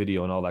how much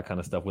video and all that kind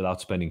of stuff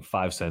without spending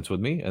 5 cents with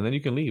me. And then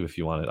you can leave if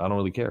you want it. I don't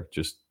really care.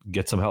 Just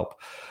get some help.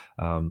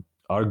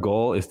 Our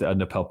goal is to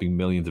end up helping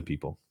millions of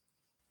people.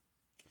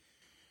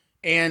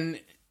 And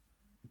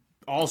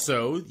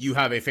also, you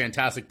have a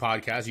fantastic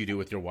podcast you do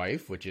with your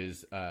wife, which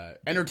is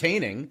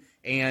entertaining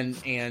and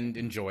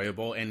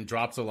enjoyable, and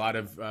drops a lot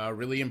of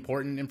really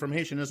important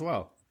information as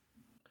well.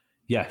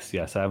 Yes. I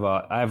have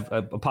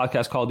a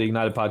podcast called The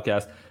Ignited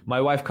Podcast.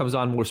 My wife comes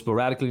on more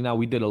sporadically now.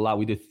 We did a lot.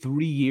 We did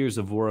 3 years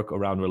of work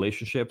around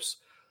relationships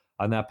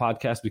on that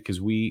podcast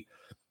because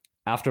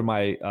after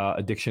my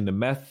addiction to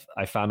meth,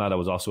 I found out I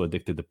was also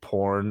addicted to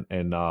porn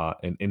and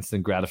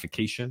instant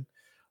gratification.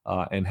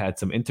 And had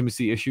some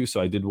intimacy issues. So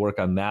I did work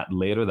on that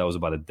later. That was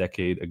about a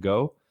decade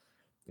ago.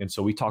 And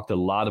so we talked a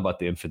lot about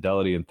the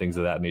infidelity and things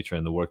of that nature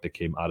and the work that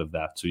came out of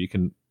that. So you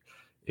can,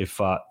 if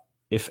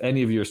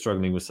any of you are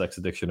struggling with sex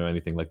addiction or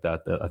anything like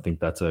that, I think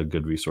that's a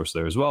good resource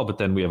there as well. But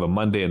then we have a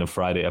Monday and a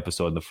Friday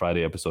episode. And the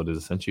Friday episode is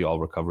essentially all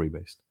recovery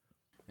based.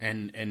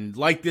 And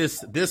like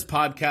this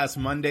podcast,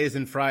 Mondays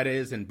and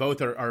Fridays, and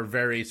both are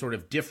very sort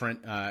of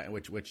different,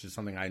 which is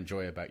something I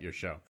enjoy about your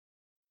show.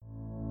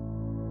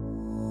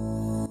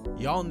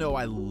 Y'all know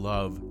I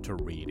love to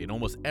read, and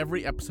almost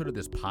every episode of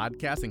this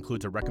podcast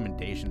includes a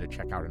recommendation to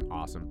check out an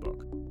awesome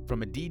book.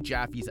 From Adee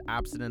Jaffe's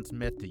Abstinence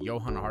Myth to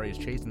Johann Hari's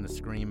Chasing the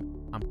Scream,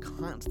 I'm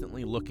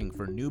constantly looking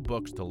for new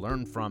books to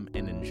learn from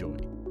and enjoy.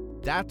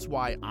 That's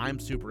why I'm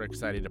super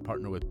excited to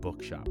partner with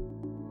Bookshop.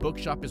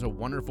 Bookshop is a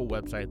wonderful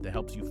website that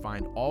helps you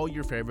find all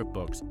your favorite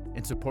books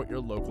and support your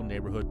local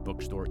neighborhood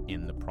bookstore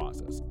in the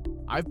process.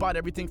 I've bought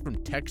everything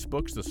from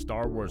textbooks to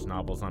Star Wars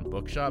novels on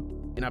Bookshop,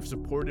 and I've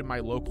supported my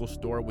local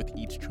store with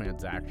each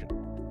transaction.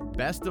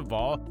 Best of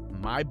all,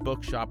 my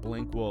Bookshop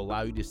link will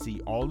allow you to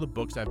see all the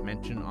books I've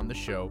mentioned on the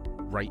show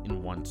right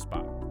in one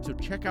spot. So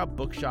check out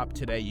Bookshop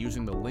today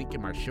using the link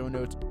in my show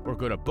notes, or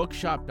go to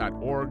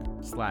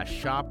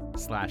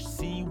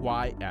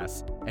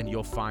bookshop.org/shop/CYS, and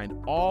you'll find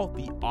all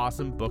the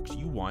awesome books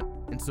you want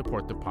and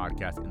support the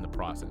podcast in the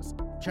process.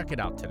 Check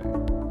it out today.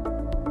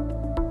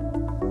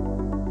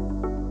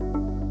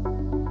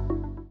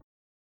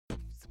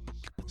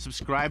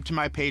 Subscribe to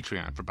my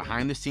Patreon for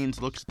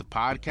behind-the-scenes looks at the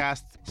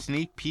podcast,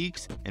 sneak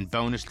peeks, and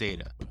bonus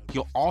data.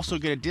 You'll also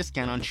get a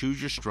discount on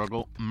Choose Your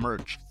Struggle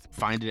merch.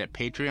 Find it at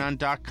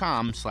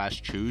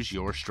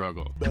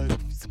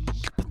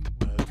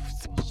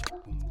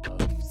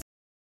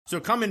patreon.com/chooseyourstruggle. So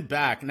coming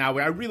back now,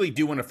 I really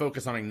do want to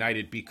focus on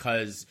Ignited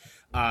because,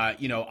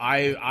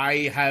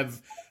 I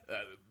have,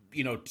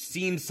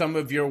 seen some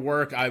of your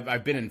work.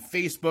 I've been in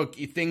Facebook,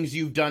 things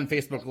you've done,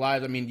 Facebook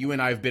Live. I mean, you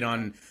and I have been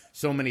on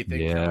so many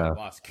things. Yeah. I've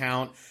lost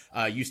count.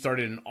 You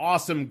started an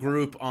awesome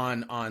group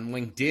on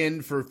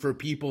LinkedIn for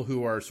people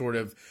who are sort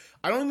of,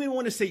 I don't even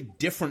want to say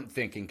different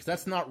thinking, because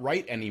that's not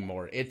right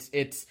anymore. It's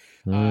as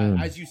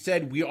you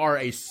said, we are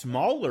a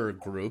smaller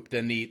group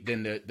than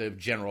the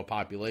general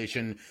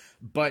population,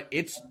 but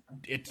it's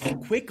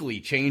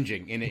quickly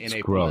changing in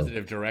a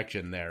positive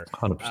direction there.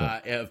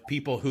 100%. Of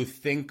people who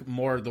think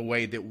more the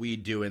way that we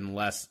do and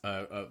less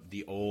of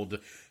the old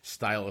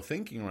style of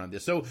thinking around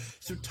this. So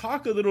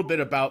talk a little bit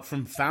about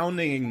from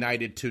founding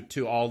Ignited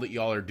to all that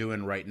y'all are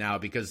doing right now,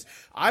 because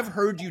I've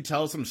heard you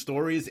tell some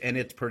stories and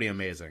it's pretty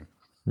amazing.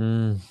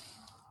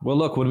 Well,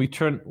 look, when we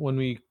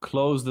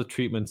closed the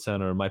treatment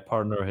center, my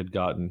partner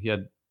he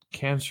had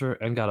cancer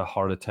and got a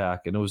heart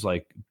attack, and it was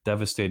like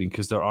devastating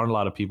because there aren't a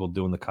lot of people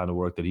doing the kind of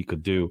work that he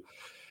could do.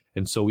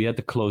 And so we had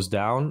to close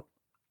down.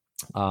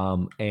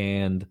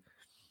 And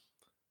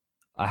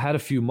I had a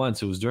few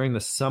months. It was during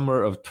the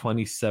summer of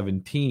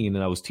 2017,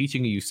 and I was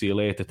teaching at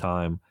UCLA at the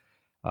time,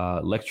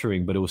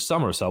 lecturing, but it was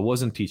summer, so I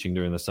wasn't teaching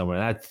during the summer.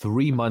 And I had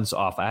 3 months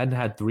off. I hadn't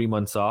had 3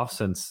 months off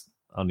since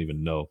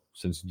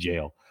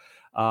jail.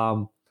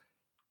 And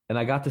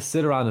I got to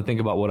sit around and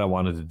think about what I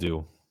wanted to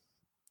do.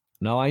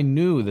 Now, I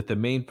knew that the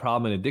main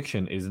problem in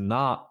addiction is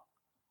not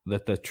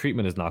that the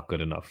treatment is not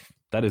good enough.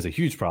 That is a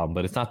huge problem,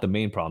 but it's not the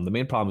main problem. The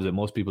main problem is that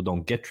most people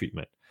don't get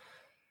treatment.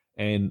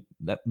 And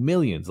that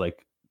millions,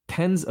 like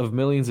tens of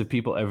millions of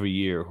people every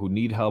year who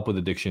need help with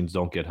addictions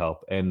don't get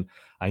help. And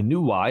I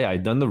knew why.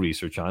 I'd done the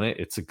research on it.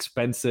 It's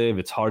expensive.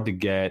 It's hard to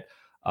get.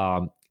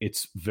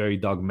 It's very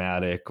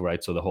dogmatic,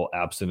 right? So the whole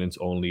abstinence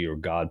only or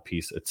God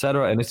piece, et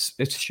cetera. And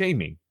it's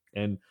shaming.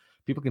 And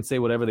people can say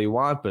whatever they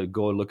want, but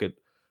go look at,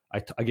 I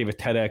gave a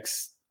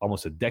TEDx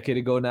almost a decade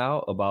ago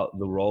now about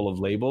the role of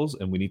labels,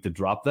 and we need to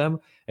drop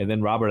them. And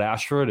then Robert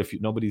Ashford, if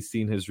nobody's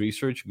seen his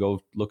research, go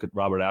look at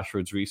Robert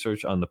Ashford's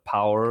research on the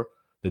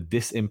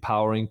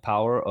disempowering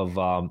power of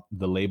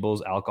the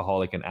labels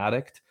alcoholic and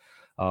addict,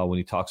 when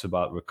he talks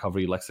about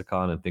recovery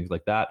lexicon and things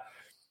like that.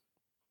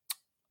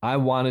 I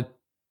wanted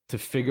to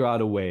figure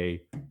out a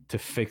way to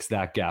fix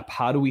that gap.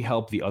 How do we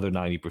help the other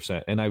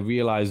 90%? And I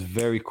realized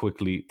very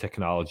quickly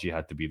technology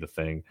had to be the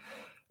thing.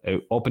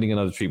 Opening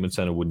another treatment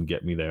center wouldn't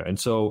get me there. And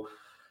so,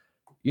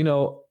 you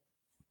know,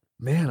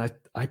 man,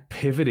 I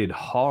pivoted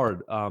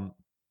hard. I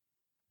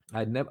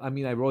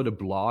wrote a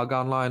blog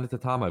online at the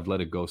time. I've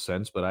let it go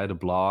since, but I had a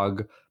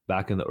blog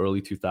back in the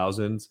early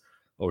 2000s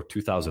or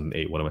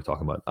 2008. What am I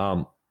talking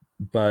about?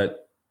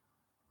 But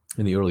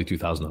in the early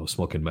 2000s, I was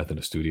smoking meth in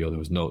a studio. There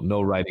was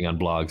no writing on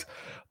blogs,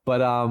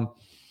 but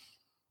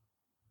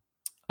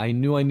I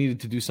knew I needed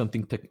to do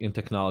something in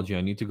technology.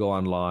 I need to go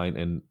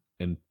online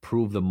and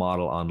prove the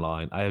model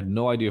online. I had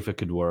no idea if it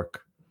could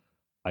work.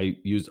 I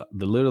used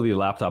literally the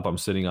laptop I'm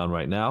sitting on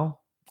right now,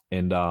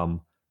 and the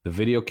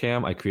video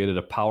cam. I created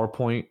a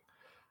PowerPoint,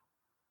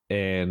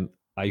 and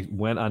I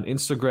went on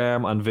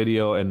Instagram on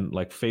video and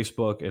like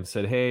Facebook and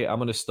said, hey, I'm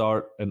going to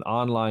start an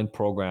online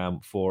program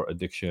for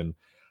addiction.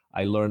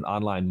 I learned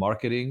online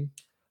marketing,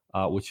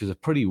 which is a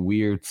pretty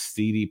weird,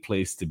 seedy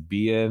place to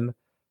be in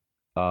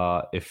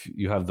if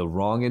you have the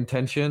wrong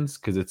intentions,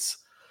 because it's,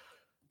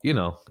 you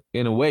know,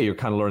 in a way, you're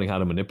kind of learning how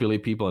to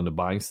manipulate people into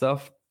buying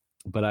stuff.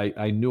 But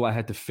I knew I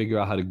had to figure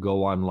out how to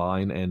go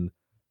online and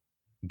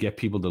get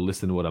people to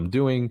listen to what I'm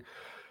doing.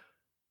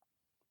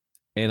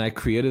 And I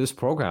created this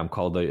program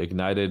called the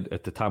Ignited,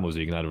 at the time it was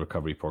the Ignited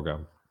Recovery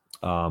Program.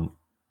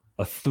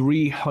 A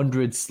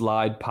 300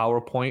 slide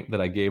PowerPoint that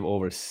I gave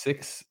over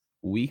 6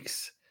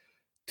 weeks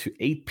to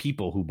 8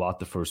 people who bought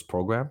the first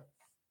program,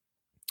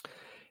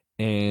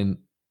 and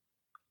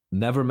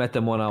never met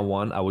them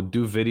one-on-one. I would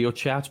do video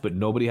chats, but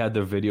nobody had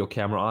their video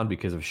camera on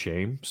because of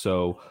shame.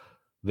 So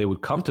they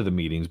would come to the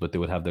meetings, but they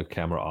would have their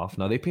camera off.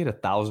 Now they paid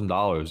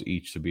 $1,000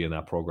 each to be in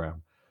that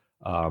program.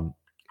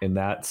 And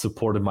that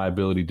supported my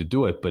ability to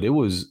do it, but it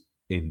was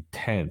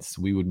intense.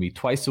 We would meet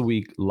twice a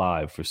week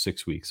live for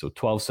 6 weeks. So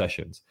 12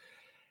 sessions.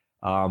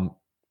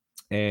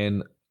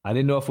 And I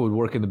didn't know if it would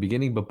work in the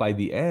beginning, but by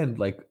the end,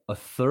 like a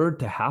third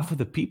to half of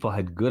the people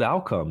had good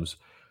outcomes.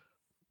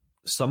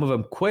 Some of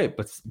them quit,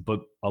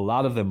 but a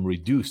lot of them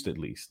reduced, at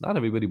least. Not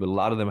everybody, but a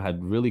lot of them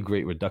had really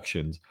great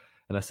reductions.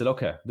 And I said,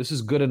 okay, this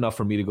is good enough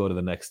for me to go to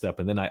the next step.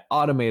 And then I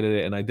automated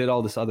it, and I did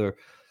all this other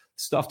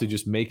stuff to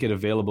just make it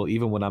available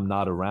even when I'm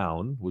not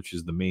around, which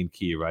is the main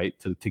key, right?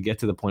 To get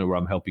to the point where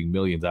I'm helping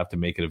millions, I have to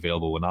make it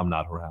available when I'm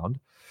not around.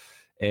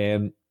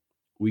 And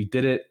we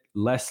did it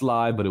less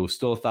live, but it was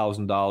still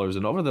 $1,000.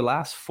 And over the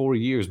last 4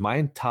 years, my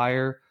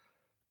entire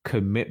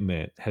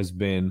commitment has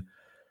been,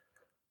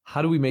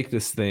 how do we make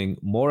this thing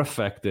more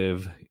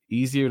effective,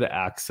 easier to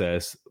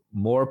access,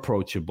 more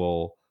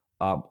approachable,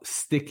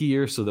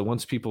 stickier, so that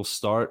once people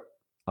start,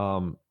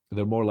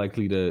 they're more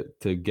likely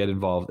to get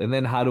involved? And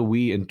then how do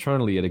we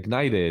internally at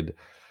Ignited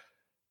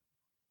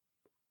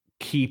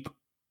keep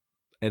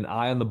an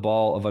eye on the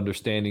ball of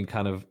understanding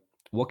kind of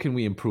what can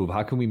we improve?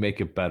 How can we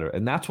make it better?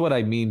 And that's what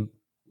I mean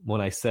when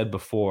I said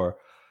before,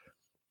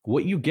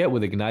 what you get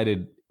with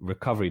Ignited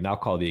Recovery, now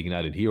called the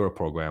Ignited Hero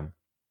Program,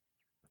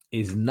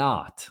 is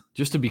not,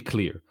 just to be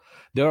clear,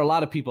 there are a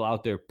lot of people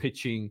out there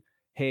pitching,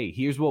 hey,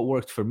 here's what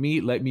worked for me.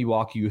 Let me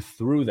walk you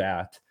through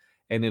that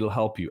and it'll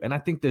help you. And I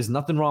think there's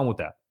nothing wrong with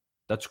that.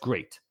 That's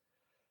great.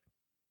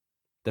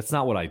 That's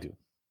not what I do.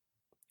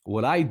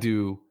 What I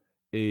do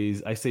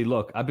is I say,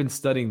 look, I've been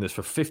studying this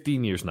for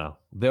 15 years now.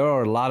 There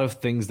are a lot of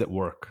things that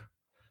work.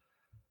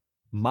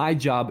 My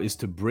job is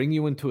to bring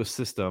you into a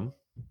system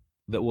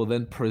that will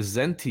then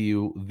present to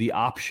you the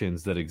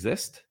options that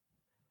exist.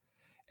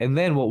 And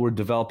then what we're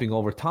developing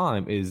over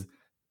time is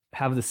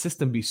have the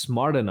system be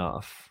smart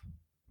enough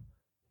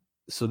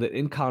so that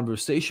in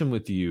conversation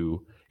with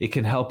you, it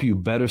can help you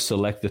better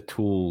select the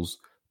tools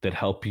that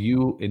help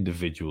you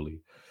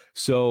individually.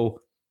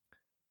 So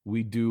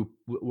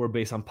we're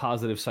based on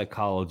positive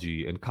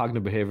psychology and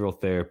cognitive behavioral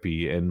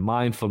therapy and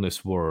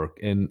mindfulness work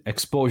and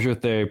exposure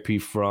therapy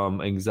from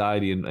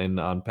anxiety and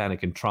on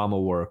panic and trauma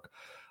work.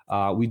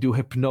 We do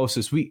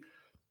hypnosis.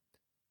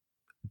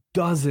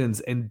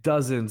 Dozens and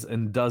dozens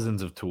and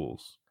dozens of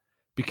tools,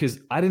 because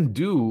I didn't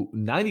do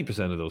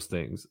 90% of those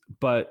things,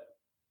 but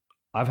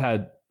I've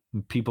had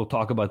people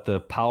talk about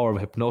the power of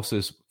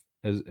hypnosis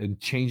and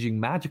changing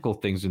magical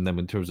things in them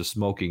in terms of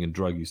smoking and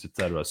drug use,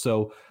 etc.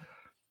 So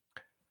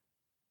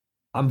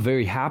I'm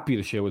very happy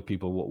to share with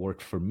people what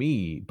worked for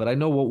me, but I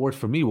know what worked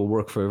for me will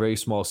work for a very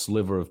small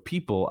sliver of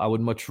people. I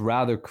would much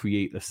rather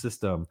create a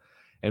system.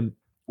 And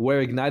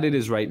where Ignited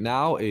is right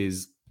now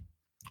is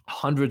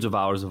hundreds of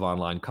hours of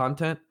online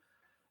content.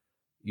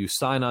 You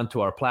sign on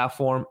to our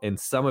platform, and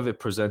some of it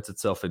presents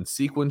itself in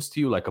sequence to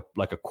you, like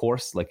a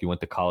course, like you went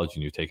to college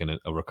and you're taking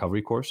a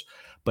recovery course.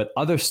 But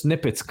other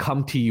snippets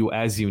come to you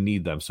as you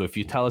need them. So if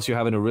you tell us you're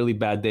having a really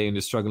bad day and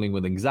you're struggling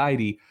with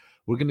anxiety,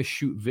 we're going to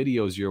shoot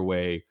videos your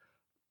way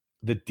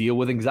that deal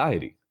with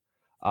anxiety.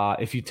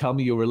 If you tell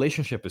me your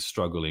relationship is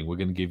struggling, we're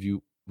going to give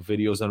you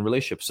videos on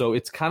relationships. So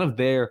it's kind of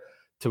there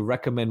to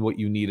recommend what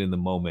you need in the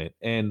moment.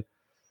 And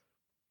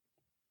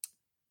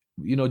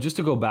you know, just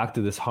to go back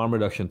to this harm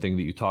reduction thing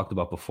that you talked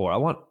about before, I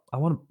want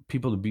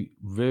people to be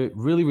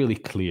really, really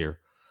clear.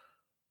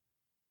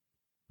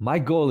 My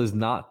goal is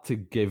not to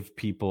give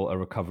people a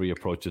recovery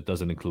approach that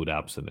doesn't include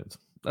abstinence.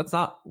 That's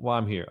not why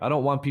I'm here. I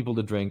don't want people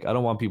to drink. I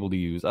don't want people to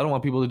use. I don't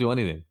want people to do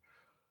anything.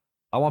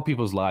 I want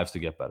people's lives to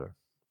get better.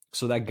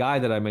 So that guy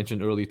that I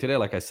mentioned earlier today,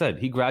 like I said,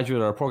 he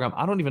graduated our program.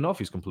 I don't even know if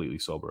he's completely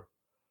sober,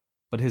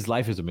 but his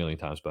life is a million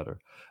times better.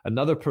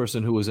 Another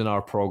person who was in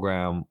our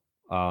program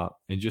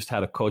and just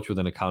had a coach with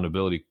an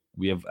accountability.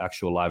 We have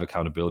actual live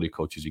accountability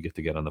coaches you get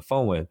to get on the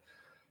phone with.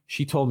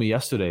 She told me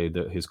yesterday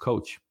that his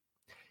coach,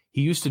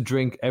 he used to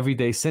drink every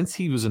day since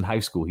he was in high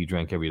school. He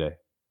drank every day.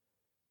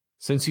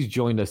 Since he's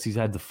joined us, he's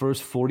had the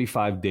first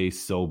 45 days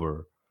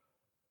sober.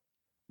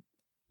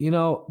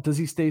 Does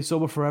he stay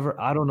sober forever?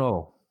 I don't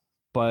know.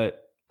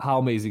 But how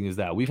amazing is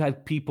that? We've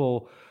had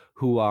people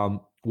who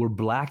were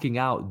blacking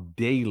out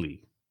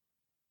daily.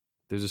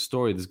 There's a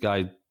story. This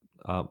guy,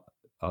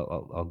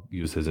 I'll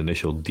use his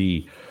initial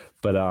D,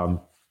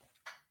 but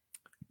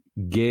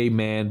gay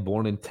man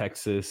born in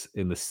Texas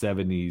in the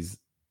 70s,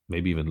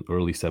 maybe even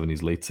early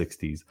 70s, late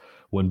 60s,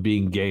 when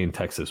being gay in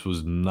Texas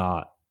was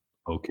not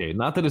okay.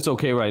 Not that it's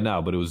okay right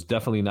now, but it was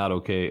definitely not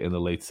okay in the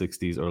late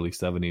 60s, early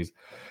 70s.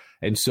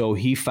 And so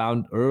he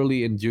found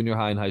early in junior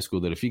high and high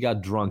school that if he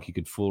got drunk, he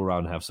could fool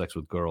around and have sex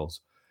with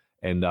girls.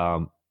 And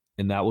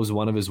that was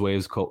one of his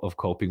ways of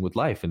coping with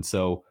life. And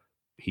so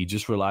he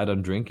just relied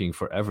on drinking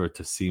forever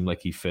to seem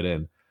like he fit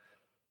in.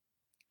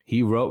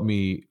 He wrote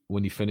me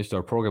when he finished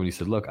our program, and he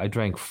said, look, I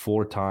drank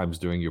 4 times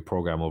during your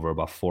program over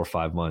about 4 or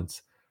 5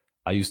 months.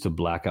 I used to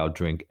blackout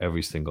drink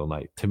every single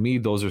night. To me,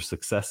 those are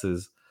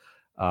successes.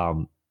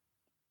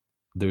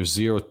 There's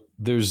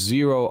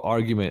zero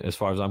argument as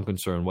far as I'm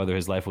concerned, whether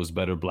his life was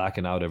better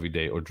blacking out every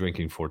day or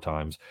drinking 4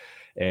 times.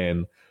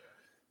 And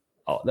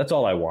that's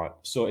all I want.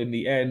 So in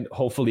the end,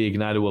 hopefully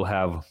Ignited will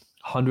have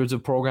hundreds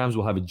of programs.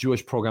 We'll have a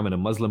Jewish program and a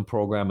Muslim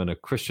program and a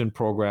Christian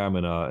program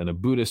and a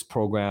Buddhist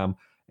program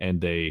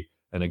and an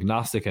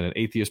agnostic and an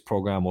atheist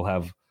program. We'll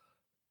have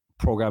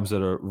programs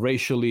that are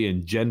racially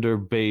and gender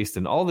based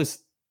and all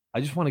this. I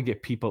just want to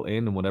get people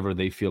in and whatever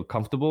they feel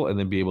comfortable, and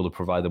then be able to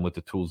provide them with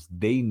the tools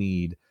they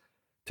need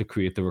to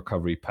create the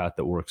recovery path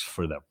that works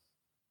for them.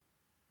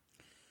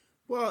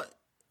 Well,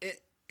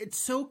 it's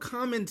so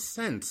common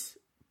sense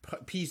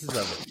pieces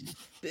of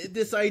it.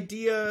 This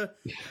idea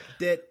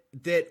that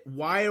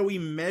why are we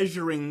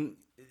measuring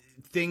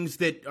things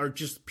that are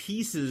just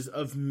pieces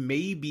of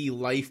maybe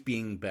life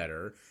being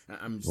better?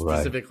 I'm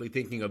specifically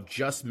thinking of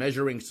just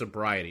measuring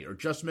sobriety or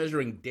just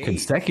measuring days.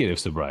 Consecutive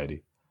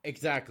sobriety.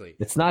 Exactly.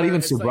 It's not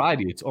even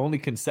sobriety. It's only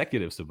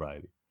consecutive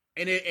sobriety.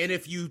 And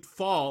if you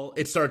fall,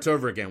 it starts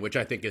over again, which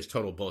I think is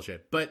total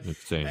bullshit. But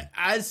insane.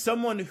 As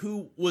someone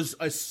who was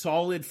a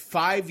solid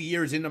 5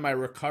 years into my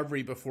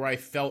recovery before I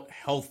felt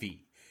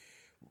healthy,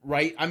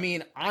 right? I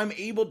mean, I'm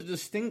able to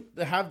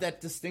have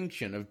that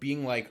distinction of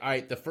being like, all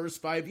right, the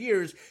first 5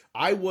 years,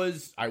 I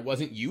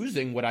wasn't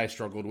using what I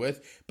struggled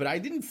with, but I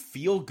didn't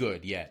feel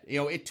good yet.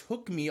 It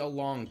took me a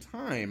long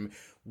time.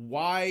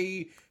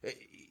 Why?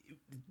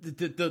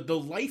 The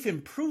life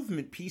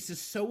improvement piece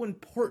is so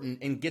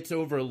important and gets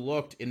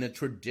overlooked in the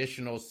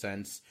traditional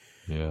sense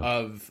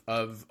of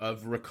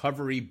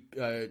recovery,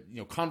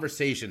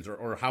 conversations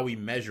or how we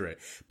measure it.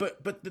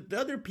 But the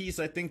other piece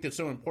I think that's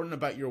so important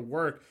about your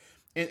work,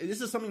 and this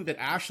is something that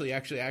Ashley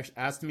actually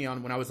asked me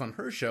on when I was on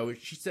her show.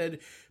 She said,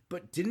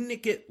 but didn't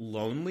it get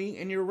lonely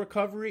in your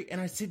recovery?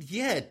 And I said,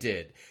 yeah, it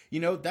did.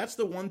 That's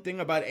the one thing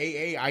about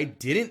AA I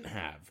didn't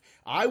have.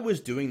 I was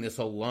doing this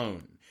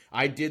alone.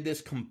 I did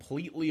this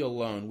completely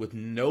alone with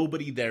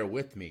nobody there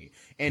with me.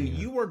 And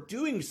you are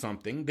doing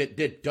something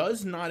that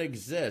does not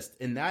exist,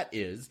 and that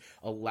is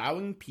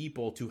allowing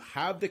people to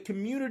have the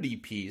community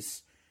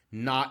piece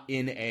not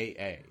in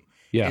AA.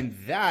 Yeah. And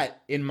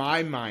that, in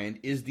my mind,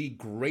 is the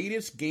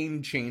greatest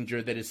game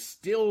changer that is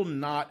still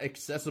not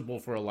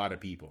accessible for a lot of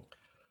people.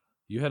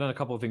 You hit on a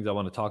couple of things I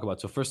want to talk about.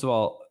 So first of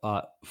all,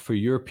 for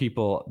your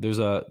people, there's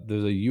a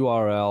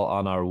URL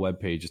on our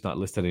webpage. It's not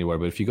listed anywhere,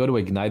 but if you go to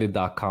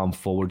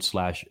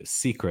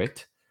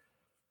ignited.com/secret,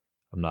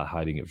 I'm not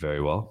hiding it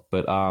very well,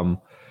 but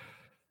I'll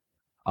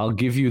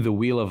give you the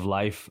Wheel of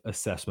Life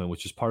assessment,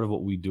 which is part of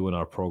what we do in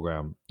our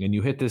program. And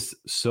you hit this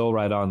so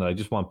right on that I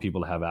just want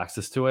people to have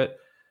access to it.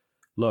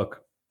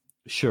 Look,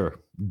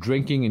 sure,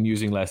 drinking and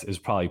using less is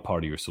probably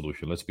part of your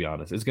solution. Let's be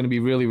honest. It's going to be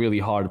really, really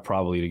hard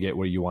probably to get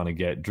where you want to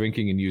get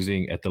drinking and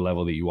using at the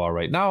level that you are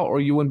right now, or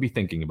you wouldn't be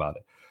thinking about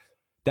it.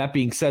 That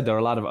being said, there are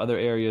a lot of other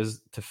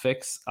areas to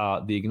fix.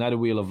 The Ignited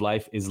Wheel of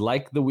Life is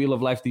like the Wheel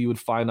of Life that you would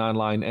find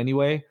online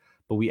anyway,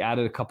 but we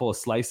added a couple of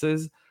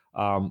slices.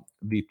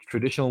 The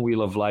traditional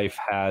Wheel of Life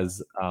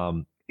has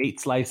 8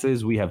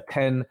 slices. We have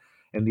 10,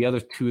 and the other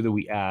 2 that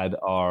we add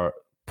are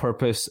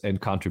purpose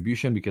and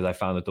contribution, because I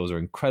found that those are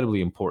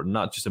incredibly important,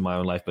 not just in my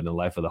own life, but in the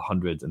life of the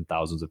hundreds and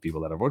thousands of people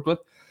that I've worked with.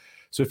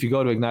 So if you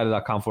go to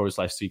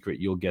ignited.com/secret,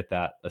 you'll get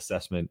that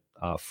assessment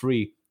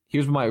free.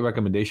 Here's my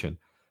recommendation.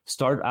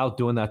 Start out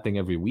doing that thing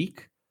every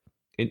week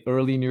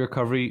early in your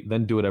recovery,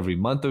 then do it every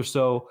month or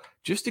so,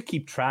 just to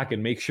keep track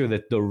and make sure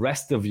that the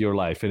rest of your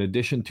life, in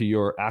addition to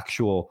your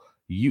actual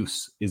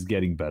use, is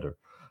getting better.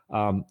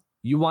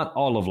 You want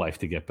all of life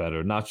to get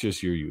better, not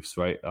just your use,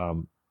 right?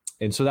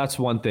 And so that's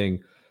one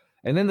thing.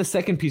 And then the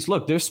second piece,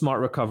 look, there's smart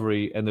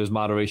recovery and there's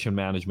moderation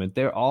management.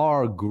 There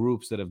are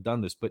groups that have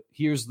done this, but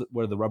here's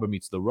where the rubber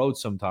meets the road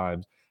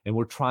sometimes. And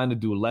we're trying to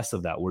do less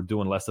of that. We're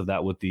doing less of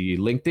that with the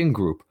LinkedIn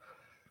group.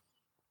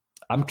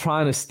 I'm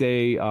trying to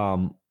stay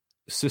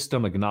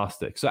system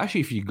agnostic. So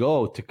actually, if you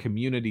go to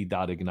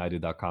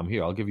community.ignited.com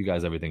here, I'll give you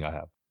guys everything I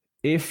have.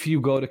 If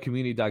you go to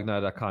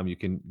community.ignited.com, you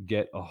can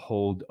get a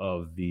hold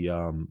of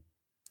the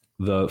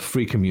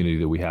free community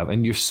that we have.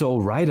 And you're so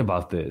right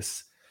about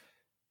this.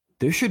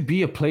 There should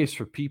be a place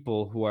for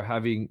people who are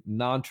having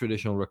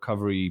non-traditional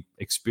recovery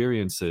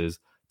experiences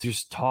to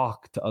just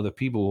talk to other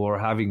people who are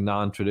having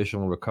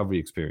non-traditional recovery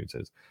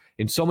experiences.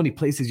 In so many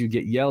places you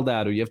get yelled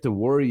at, or you have to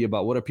worry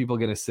about what are people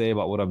going to say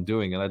about what I'm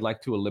doing. And I'd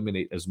like to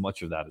eliminate as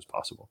much of that as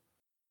possible.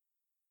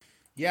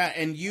 Yeah,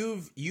 and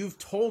you've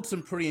told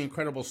some pretty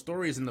incredible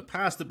stories in the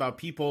past about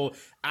people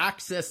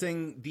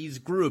accessing these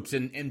groups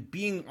and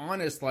being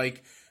honest.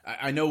 Like,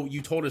 I know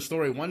you told a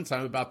story one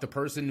time about the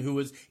person who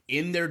was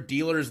in their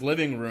dealer's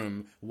living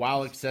room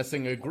while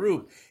accessing a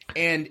group.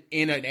 And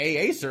in an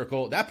AA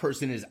circle, that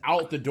person is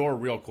out the door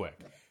real quick.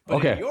 But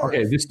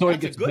okay, this story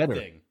gets better.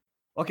 Thing.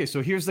 Okay,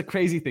 so here's the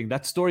crazy thing.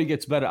 That story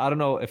gets better. I don't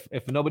know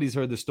if nobody's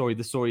heard the story.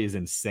 The story is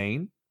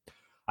insane.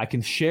 I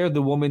can share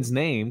the woman's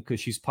name because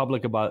she's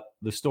public about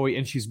the story,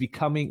 and she's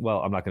becoming, well,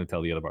 I'm not going to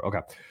tell the other part. Okay.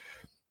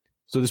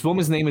 So this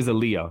woman's name is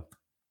Aaliyah.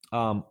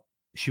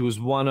 She was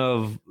one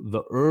of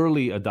the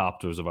early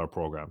adopters of our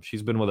program.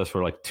 She's been with us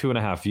for like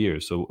 2.5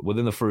 years. So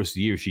within the first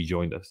year, she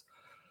joined us.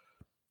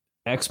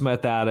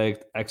 Ex-meth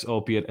addict,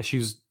 ex-opiate.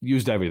 She's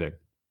used everything.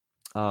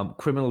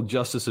 Criminal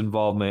justice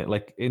involvement,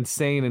 like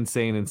insane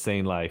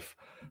life.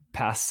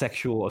 Past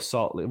sexual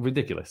assault,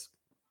 ridiculous.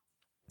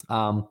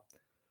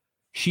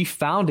 She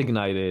found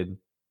Ignited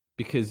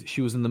because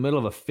she was in the middle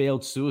of a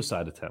failed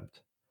suicide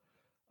attempt.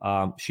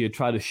 She had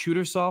tried to shoot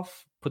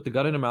herself, put the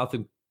gun in her mouth,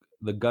 and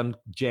the gun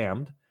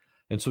jammed.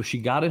 And so she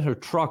got in her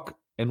truck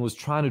and was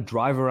trying to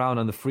drive around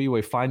on the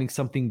freeway, finding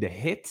something to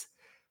hit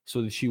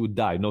so that she would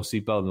die. No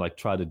seatbelt, and like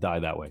try to die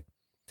that way.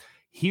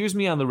 Here's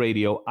me on the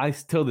radio.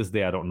 Till this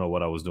day, I don't know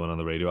what I was doing on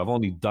the radio. I've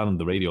only done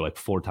the radio like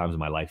 4 times in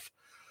my life.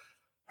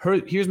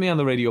 Here's me on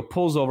the radio,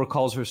 pulls over,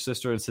 calls her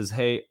sister and says,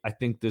 hey, I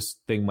think this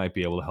thing might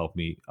be able to help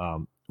me.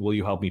 Will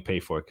you help me pay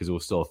for it? Because it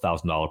was still a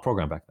 $1,000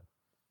 program back then.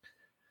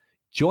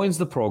 Joins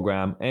the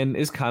program and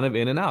is kind of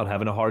in and out,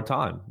 having a hard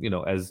time,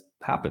 as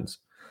happens.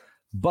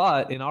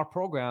 But in our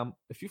program,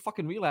 if you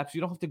fucking relapse,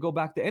 you don't have to go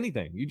back to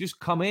anything. You just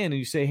come in and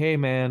you say, hey,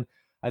 man,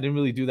 I didn't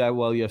really do that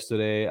well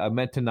yesterday. I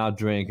meant to not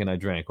drink and I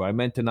drank. Or I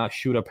meant to not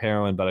shoot up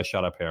heroin, but I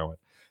shot up heroin.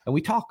 And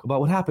we talk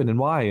about what happened and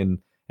why and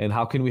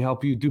how can we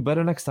help you do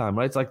better next time,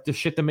 right? It's like the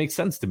shit that makes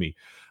sense to me.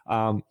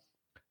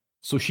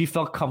 So she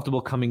felt comfortable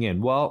coming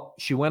in. Well,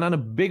 she went on a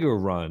bigger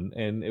run,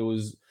 and it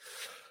was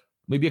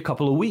maybe a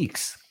couple of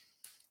weeks.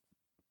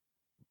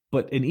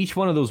 But in each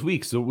one of those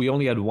weeks, so we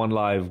only had one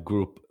live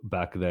group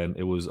back then.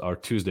 It was our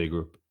Tuesday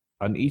group.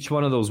 On each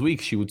one of those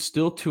weeks, she would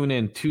still tune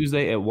in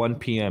Tuesday at 1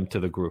 p.m. to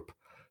the group.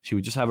 She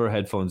would just have her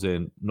headphones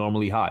in,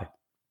 normally high.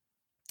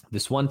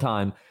 This one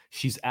time,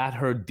 she's at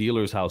her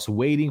dealer's house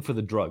waiting for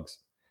the drugs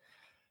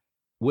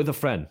with a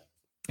friend.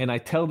 And I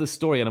tell this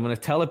story, and I'm going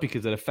to tell it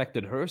because it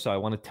affected her. So I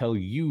want to tell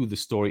you the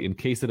story in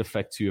case it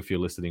affects you if you're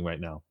listening right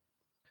now.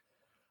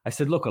 I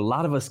said, look, a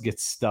lot of us get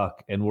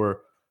stuck and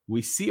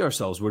we see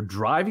ourselves, we're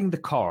driving the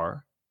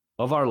car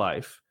of our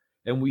life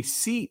and we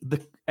see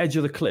the edge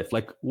of the cliff.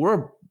 Like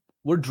we're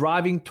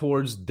driving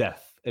towards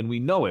death and we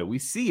know it, we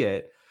see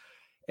it.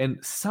 And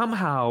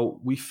somehow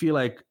we feel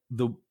like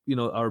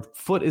our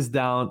foot is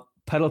down,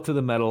 pedal to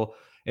the metal.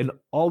 And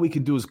all we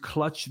can do is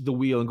clutch the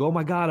wheel and go, oh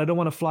my God, I don't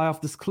want to fly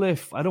off this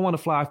cliff. I don't want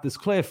to fly off this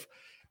cliff.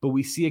 But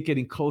we see it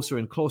getting closer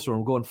and closer, and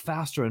we're going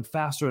faster and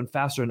faster and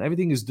faster, and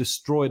everything is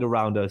destroyed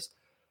around us.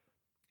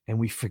 And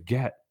we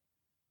forget.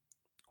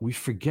 We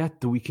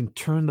forget that we can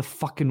turn the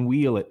fucking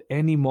wheel at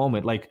any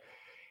moment. Like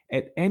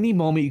at any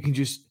moment, you can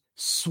just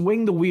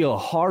swing the wheel a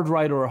hard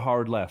right or a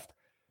hard left.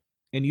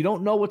 And you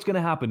don't know what's going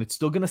to happen. It's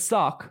still going to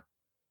suck.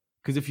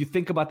 Because if you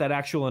think about that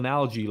actual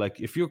analogy, like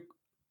if you're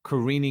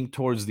careening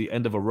towards the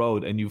end of a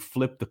road and you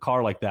flip the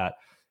car like that,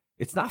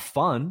 it's not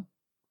fun.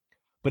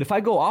 But if I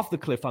go off the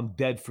cliff, I'm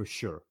dead for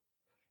sure.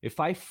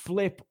 If I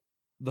flip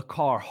the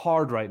car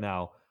hard right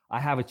now, I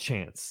have a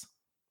chance.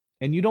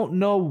 And you don't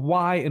know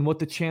why and what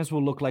the chance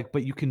will look like,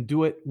 but you can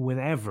do it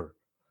whenever.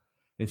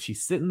 And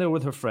she's sitting there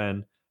with her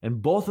friend,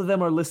 and both of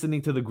them are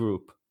listening to the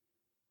group.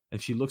 And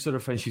she looks at her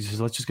friend, she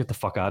says, let's just get the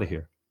fuck out of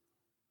here.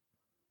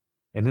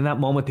 And in that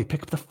moment, they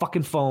pick up the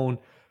fucking phone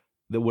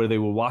where they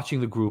were watching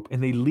the group,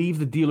 and they leave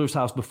the dealer's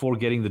house before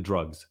getting the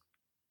drugs.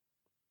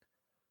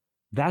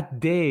 That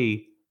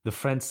day, the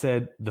friend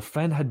said the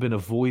friend had been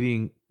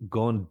avoiding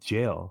going to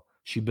jail.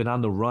 She'd been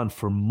on the run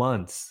for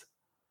months.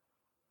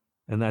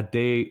 And that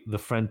day, the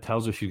friend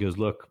tells her, she goes,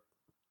 look,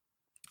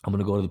 I'm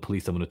going to go to the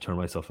police. I'm going to turn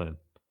myself in.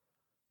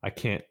 I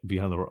can't be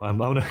on the run. I'm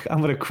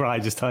going to cry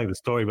just telling the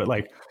story. But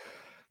like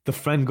the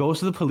friend goes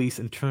to the police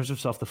and turns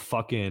herself the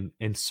fuck in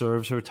and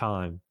serves her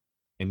time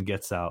and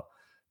gets out.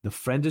 The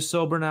friend is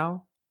sober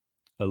now.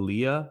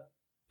 Aaliyah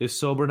is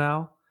sober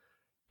now,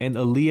 and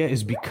Aaliyah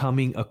is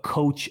becoming a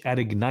coach at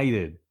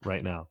Ignited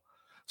right now.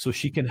 So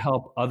she can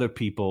help other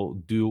people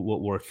do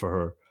what worked for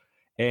her.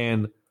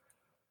 And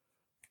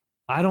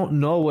I don't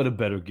know what a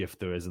better gift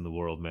there is in the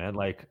world, man.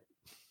 Like,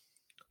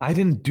 I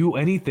didn't do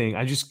anything.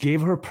 I just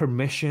gave her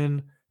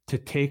permission to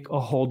take a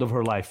hold of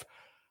her life.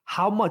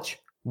 How much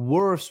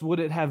worse would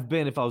it have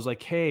been if I was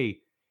like, hey,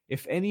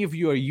 if any of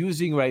you are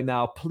using right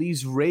now,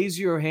 please raise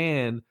your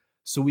hand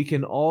so we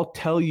can all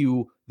tell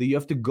you that you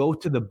have to go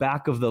to the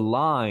back of the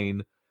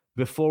line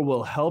before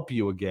we'll help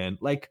you again.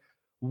 Like,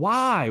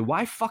 why?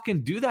 Why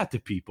fucking do that to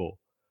people?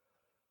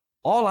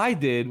 All I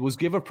did was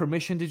give her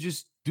permission to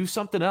just do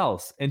something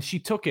else. And she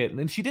took it.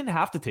 And she didn't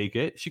have to take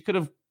it. She could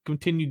have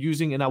continued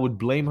using, and I would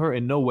blame her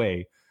in no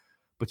way.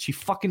 But she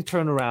fucking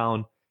turned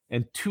around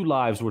and 2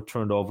 lives were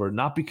turned over,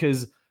 not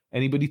because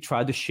anybody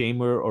tried to shame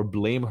her or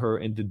blame her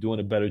into doing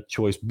a better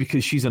choice,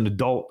 because she's an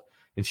adult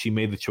and she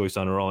made the choice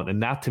on her own.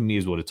 And that to me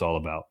is what it's all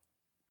about.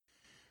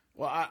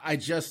 Well,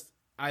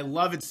 I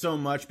love it so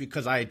much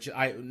because I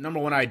number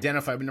one, I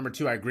identify, but number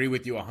two, I agree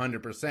with you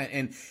 100%.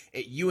 And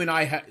you and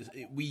I,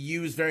 we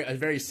use a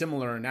very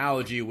similar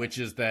analogy, which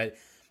is that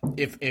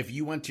if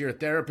you went to your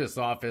therapist's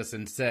office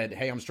and said,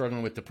 hey, I'm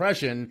struggling with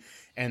depression,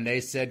 and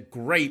they said,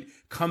 great,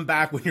 come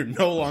back when you're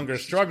no longer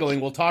struggling,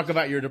 we'll talk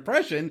about your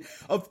depression,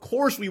 of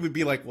course we would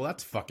be like, well,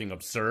 that's fucking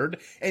absurd.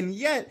 And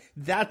yet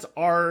that's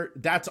our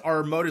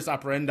modus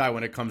operandi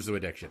when it comes to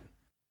addiction.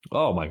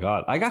 Oh my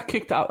God. I got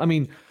kicked out. I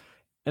mean,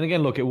 and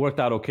again, look, it worked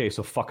out okay,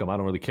 so fuck them. I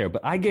don't really care.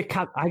 But I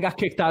got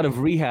kicked out of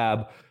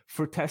rehab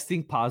for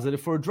testing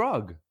positive for a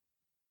drug.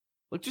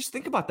 Like, just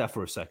think about that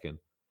for a second.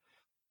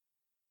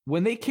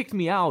 When they kicked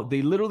me out,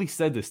 they literally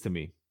said this to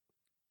me.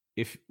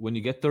 When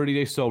you get 30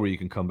 days sober, you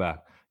can come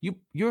back.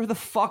 You're the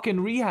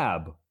fucking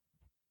rehab.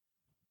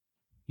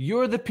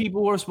 You're the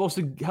people who are supposed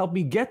to help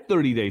me get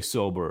 30 days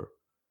sober.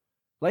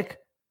 Like,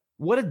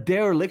 what a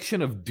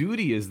dereliction of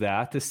duty is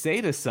that to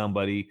say to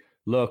somebody,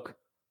 look,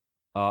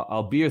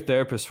 I'll be your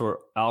therapist for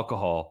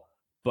alcohol,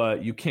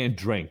 but you can't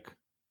drink.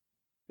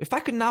 If I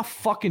could not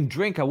fucking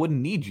drink, I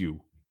wouldn't need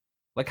you.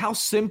 Like, how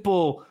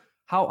simple,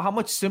 how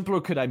much simpler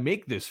could I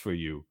make this for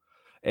you?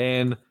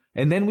 And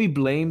then we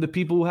blame the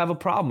people who have a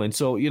problem. And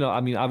so, I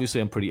mean, obviously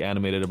I'm pretty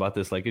animated about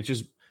this. Like,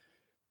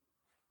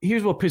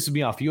 here's what pisses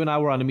me off. You and I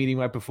were on a meeting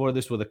right before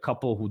this with a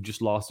couple who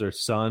just lost their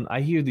son.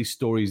 I hear these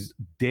stories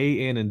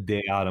day in and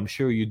day out. I'm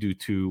sure you do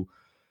too.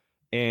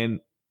 And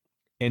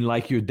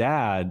like your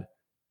dad,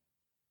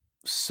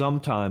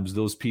 sometimes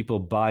those people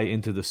buy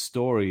into the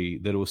story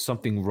that it was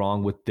something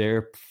wrong with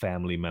their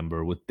family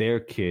member, with their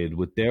kid,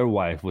 with their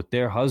wife, with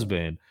their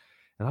husband.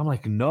 And I'm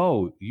like,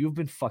 no, you've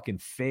been fucking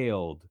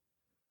failed.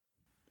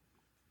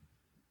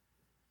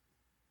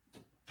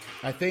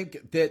 I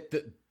think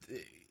that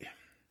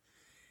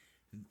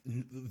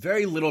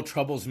very little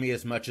troubles me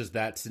as much as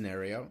that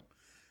scenario,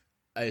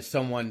 as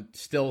someone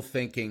still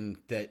thinking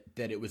that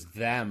it was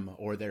them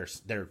or their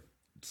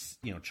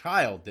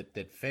child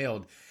that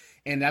failed.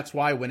 And that's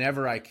why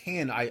whenever I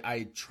can,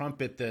 I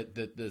trumpet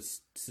the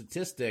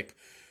statistic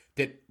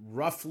that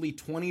roughly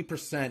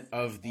 20%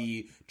 of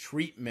the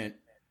treatment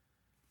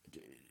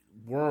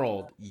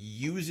world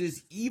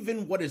uses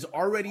even what is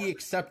already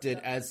accepted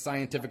as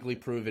scientifically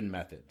proven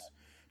methods.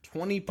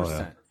 20%. Oh,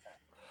 yeah.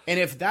 And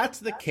if that's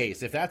the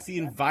case, if that's the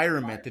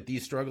environment that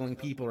these struggling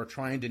people are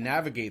trying to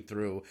navigate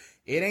through,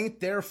 it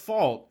ain't their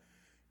fault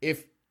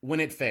when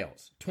it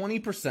fails.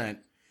 20%.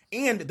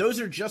 And those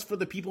are just for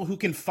the people who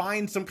can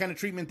find some kind of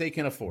treatment they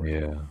can afford.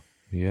 Yeah.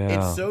 Yeah.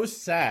 It's so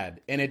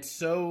sad and it's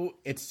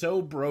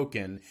so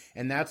broken.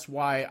 And that's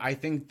why I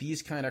think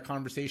these kind of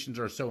conversations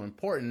are so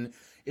important,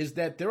 is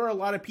that there are a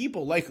lot of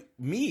people like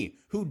me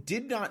who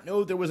did not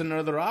know there was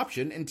another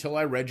option until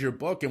I read your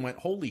book and went,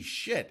 holy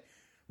shit,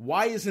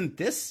 why isn't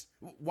this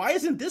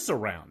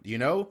around,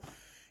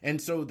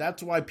 And so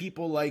that's why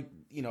people like,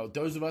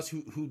 those of us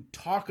who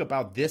talk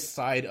about this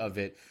side of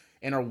it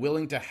and are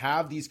willing to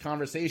have these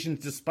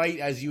conversations, despite,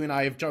 as you and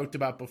I have joked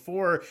about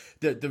before,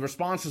 the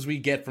responses we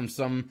get from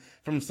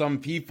some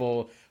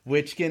people,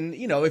 which can,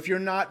 if you're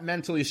not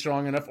mentally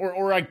strong enough,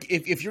 or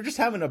if you're just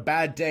having a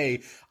bad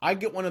day, I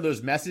get one of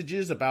those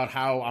messages about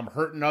how I'm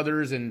hurting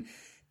others, and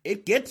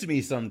it gets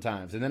me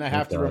sometimes. And then I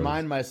have to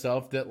remind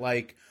myself that,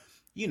 like,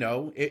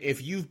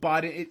 if you've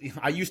bought it,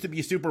 I used to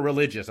be super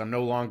religious. I'm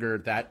no longer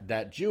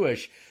that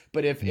Jewish.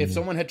 But if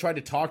someone had tried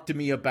to talk to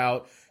me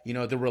about,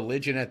 the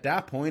religion at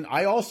that point,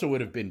 I also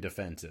would have been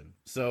defensive.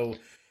 So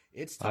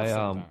it's tough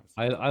sometimes.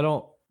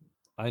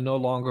 I no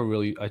longer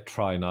really, I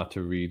try not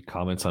to read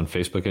comments on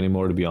Facebook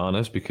anymore, to be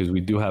honest, because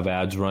we do have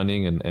ads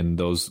running and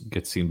those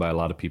get seen by a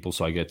lot of people.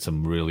 So I get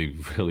some really,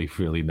 really,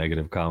 really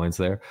negative comments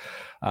there.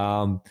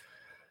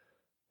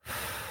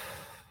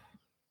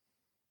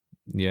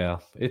 Yeah,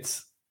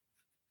 it's,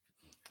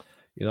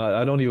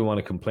 I don't even want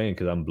to complain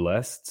because I'm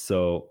blessed.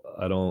 So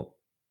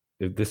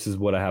if this is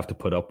what I have to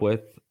put up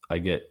with, I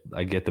get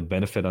the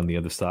benefit on the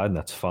other side, and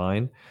that's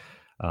fine.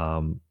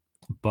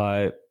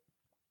 But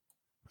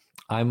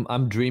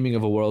I'm dreaming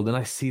of a world, and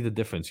I see the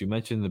difference. You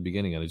mentioned in the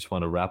beginning, and I just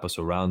want to wrap us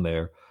around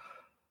there.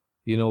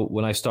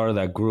 when I started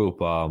that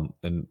group,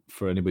 and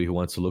for anybody who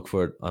wants to look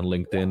for it on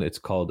LinkedIn, it's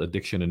called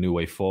Addiction: A New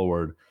Way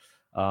Forward.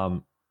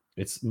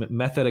 It's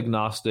method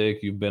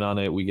agnostic. You've been on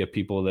it. We get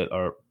people that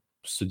are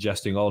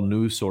suggesting all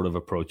new sort of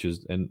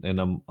approaches, and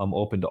I'm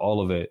open to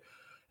all of it.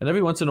 And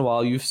every once in a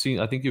while,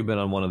 I think you've been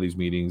on one of these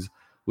meetings.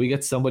 We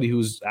get somebody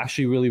who's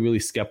actually really, really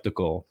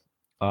skeptical.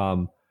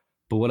 But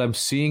what I'm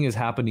seeing is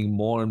happening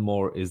more and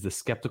more is the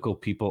skeptical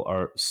people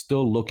are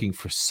still looking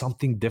for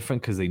something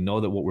different because they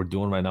know that what we're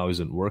doing right now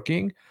isn't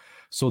working.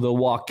 So they'll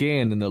walk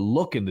in and they'll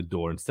look in the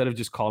door instead of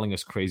just calling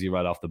us crazy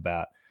right off the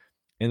bat.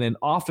 And then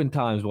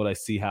oftentimes what I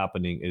see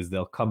happening is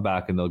they'll come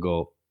back and they'll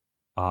go,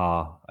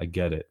 I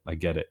get it.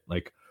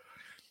 Like,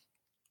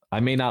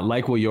 I may not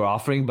like what you're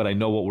offering, but I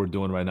know what we're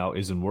doing right now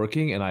isn't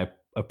working. And I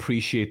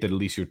appreciate that at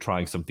least you're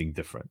trying something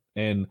different.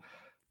 And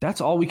that's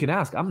all we can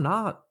ask. I'm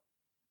not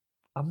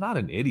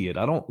an idiot.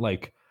 I don't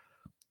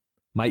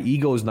my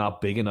ego is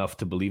not big enough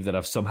to believe that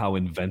I've somehow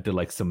invented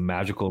like some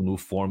magical new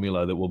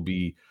formula that will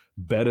be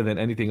better than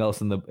anything else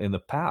in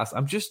the past.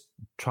 I'm just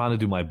trying to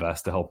do my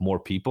best to help more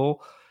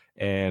people.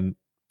 And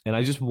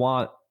I just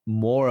want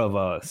more of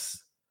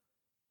us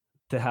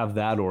to have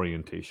that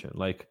orientation.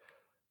 Like,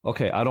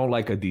 okay, I don't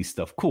like Adi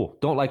stuff. Cool.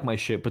 Don't like my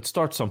shit, but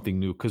start something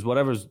new, because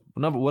whatever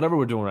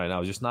we're doing right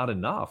now is just not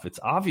enough. It's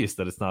obvious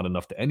that it's not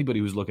enough to anybody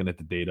who's looking at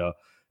the data,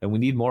 and we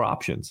need more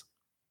options.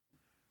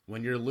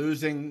 When you're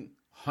losing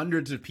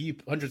hundreds of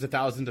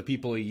thousands of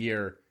people a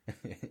year,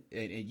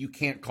 you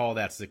can't call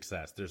that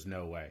success. There's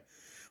no way.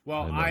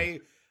 Well,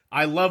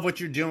 I love what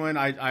you're doing.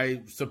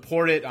 I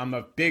support it. I'm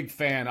a big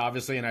fan,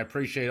 obviously, and I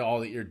appreciate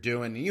all that you're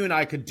doing. You and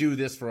I could do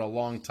this for a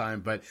long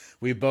time, but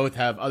we both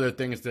have other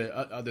things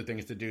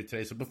to do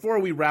today. So before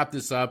we wrap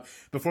this up,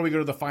 before we go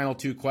to the final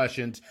two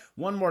questions,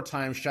 one more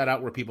time, shout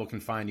out where people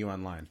can find you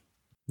online.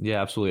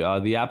 Yeah, absolutely.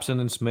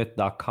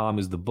 TheAbstinenceMyth.com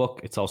is the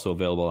book. It's also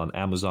available on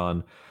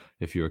Amazon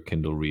if you're a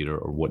Kindle reader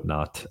or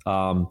whatnot.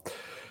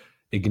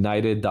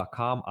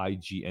 Ignited.com,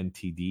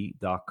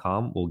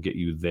 IGNTD.com will get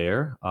you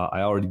there.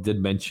 I already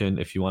did mention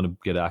if you want to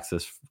get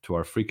access to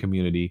our free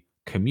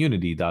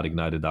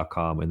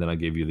community.ignited.com. And then I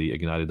gave you the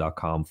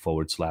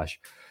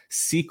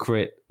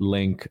ignited.com/secret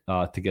link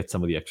to get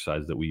some of the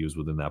exercises that we use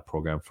within that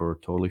program for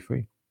totally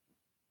free.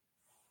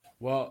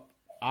 Well,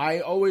 I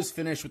always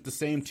finish with the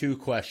same two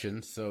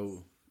questions.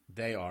 So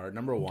they are,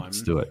 number one,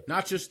 let's do it.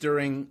 Not just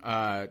during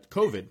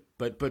COVID,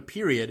 but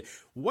period.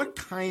 What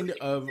kind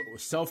of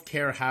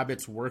self-care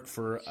habits work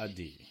for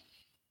Adi?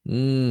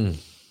 I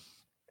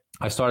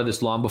started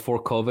this long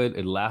before COVID.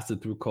 It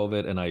lasted through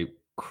COVID, and I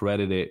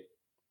credit it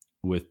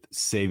with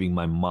saving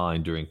my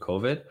mind during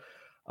COVID.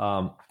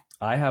 I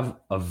have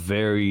a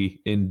very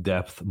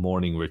in-depth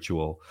morning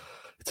ritual.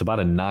 It's about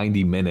a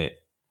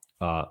 90-minute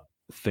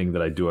thing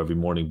that I do every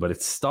morning, but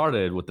it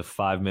started with the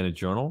 5-minute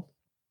journal.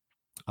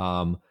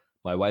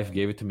 My wife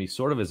gave it to me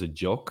sort of as a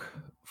joke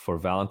for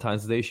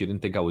Valentine's Day. She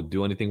didn't think I would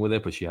do anything with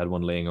it, but she had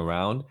one laying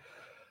around.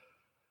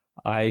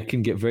 I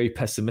can get very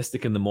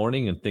pessimistic in the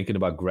morning, and thinking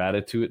about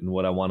gratitude and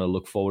what I want to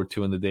look forward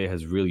to in the day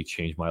has really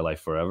changed my life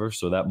forever.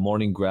 So that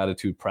morning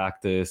gratitude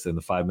practice and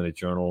the 5-minute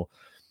journal,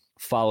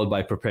 followed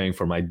by preparing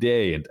for my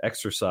day and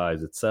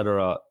exercise,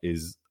 etc.,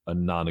 is a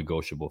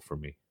non-negotiable for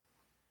me.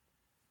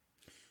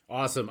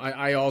 Awesome.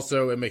 I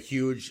also am a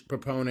huge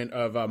proponent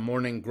of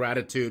morning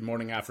gratitude,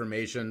 morning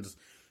affirmations.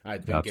 I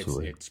think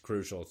it's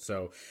crucial.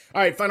 So,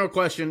 all right, final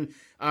question.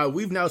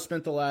 We've now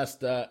spent the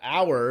last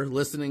hour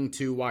listening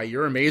to why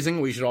you're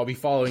amazing. We should all be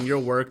following your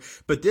work.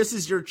 But this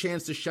is your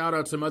chance to shout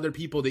out some other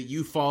people that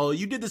you follow.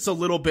 You did this a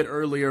little bit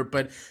earlier,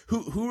 but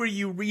who are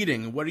you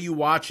reading? What are you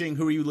watching?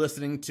 Who are you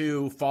listening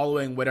to,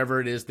 following, whatever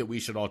it is that we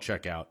should all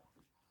check out?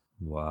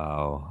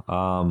 Wow.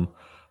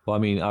 Well, I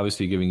mean,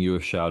 obviously giving you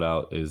a shout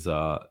out is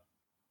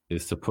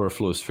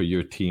superfluous for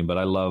your team, but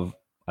I love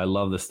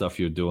the stuff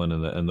you're doing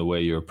and the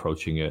way you're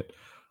approaching it.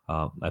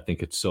 I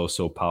think it's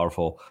so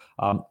powerful.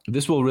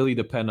 This will really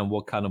depend on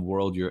what kind of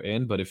world you're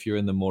in, but if you're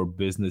in the more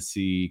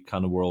businessy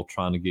kind of world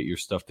trying to get your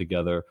stuff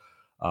together,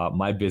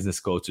 my business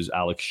coach is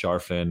Alex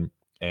Sharfin,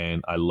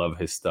 and I love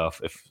his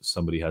stuff. If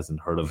somebody hasn't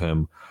heard of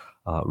him,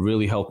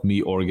 really helped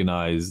me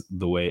organize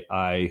the way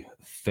I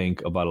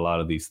think about a lot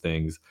of these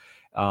things.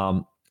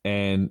 And,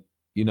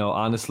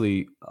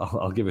 honestly,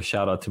 I'll give a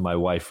shout out to my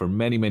wife for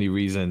many, many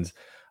reasons.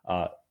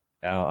 On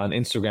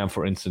Instagram,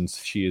 for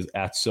instance, she is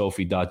at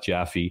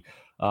Sophie.Jaffe.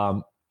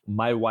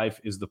 My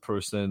wife is the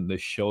person that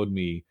showed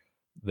me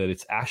that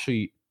it's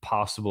actually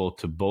possible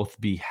to both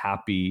be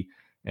happy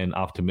and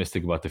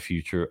optimistic about the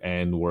future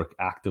and work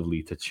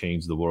actively to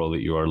change the world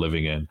that you are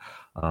living in.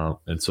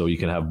 And so you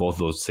can have both of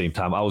those at the same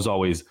time. I was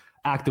always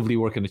actively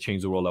working to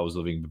change the world I was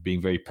living, but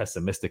being very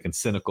pessimistic and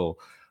cynical.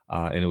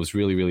 And it was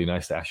really, really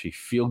nice to actually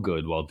feel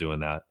good while doing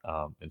that.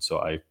 And so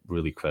I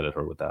really credit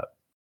her with that.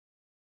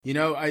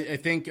 I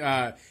think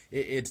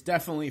it's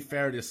definitely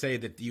fair to say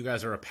that you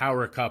guys are a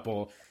power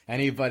couple.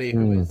 Anybody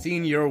who has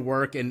seen your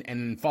work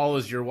and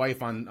follows your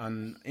wife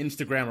on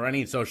Instagram or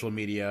any social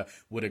media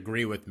would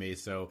agree with me.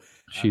 So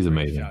she's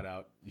amazing. Shout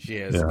out. She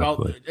is. Yeah,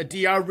 Well, but-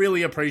 Dee, I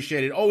really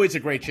appreciate it. Always a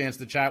great chance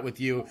to chat with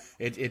you.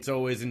 It's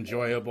always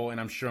enjoyable, and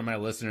I'm sure my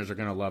listeners are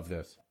going to love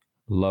this.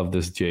 Love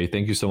this, Jay.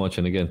 Thank you so much.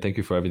 And again, thank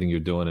you for everything you're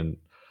doing. And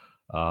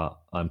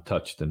I'm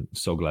touched and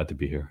so glad to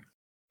be here.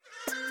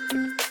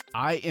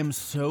 I am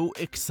so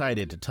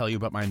excited to tell you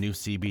about my new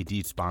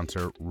CBD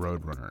sponsor,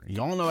 Roadrunner.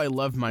 Y'all know I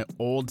loved my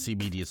old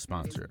CBD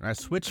sponsor, and I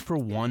switched for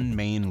one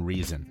main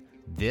reason.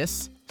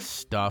 This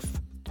stuff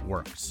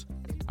works.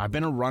 I've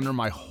been a runner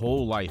my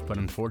whole life, but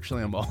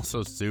unfortunately I'm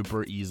also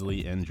super easily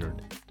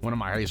injured. One of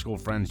my high school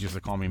friends used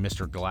to call me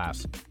Mr.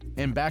 Glass.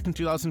 And back in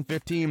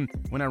 2015,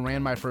 when I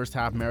ran my first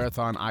half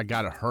marathon, I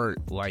got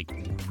hurt, like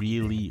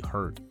really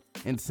hurt.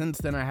 And since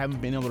then, I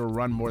haven't been able to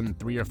run more than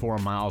 3 or 4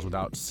 miles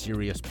without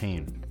serious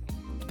pain.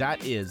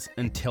 That is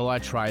until I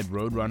tried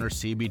Roadrunner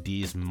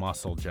CBD's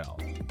Muscle Gel.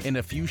 In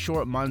a few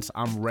short months,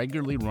 I'm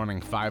regularly running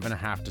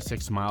 5.5 to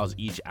 6 miles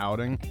each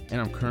outing,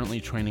 and I'm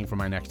currently training for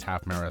my next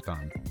half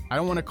marathon. I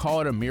don't want to call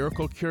it a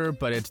miracle cure,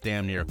 but it's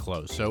damn near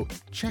close. So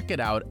check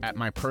it out at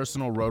my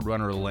personal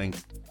Roadrunner link,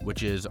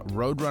 which is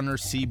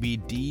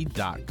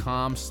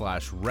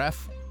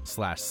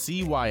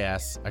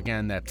roadrunnercbd.com/ref/CYS.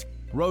 Again, that's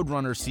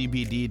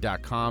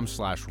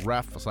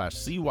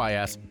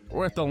roadrunnercbd.com/ref/CYS,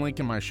 or at the link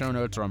in my show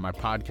notes or on my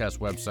podcast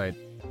website.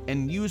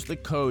 And use the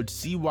code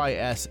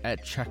CYS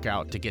at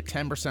checkout to get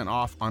 10%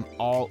 off on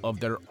all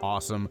of their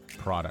awesome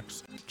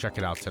products. Check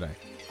it out today.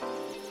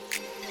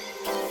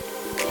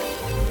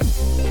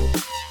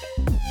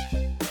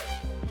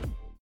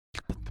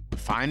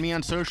 Find me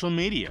on social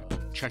media.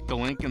 Check the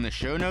link in the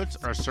show notes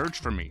or search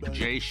for me,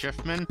 Jay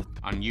Schiffman,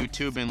 on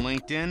YouTube and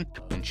LinkedIn,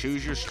 and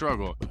Choose Your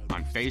Struggle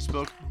on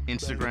Facebook,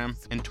 Instagram,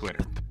 and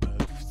Twitter.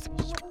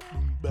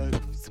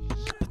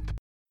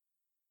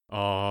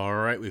 All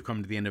right, we've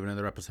come to the end of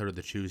another episode of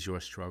the Choose Your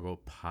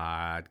Struggle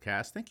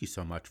podcast. Thank you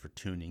so much for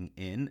tuning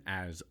in,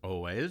 as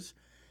always.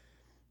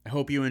 I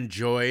hope you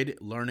enjoyed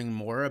learning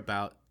more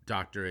about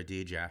Dr.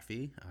 Adi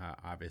Jaffe.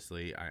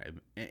 Obviously,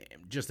 I'm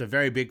just a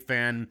very big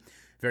fan,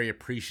 very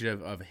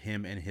appreciative of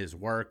him and his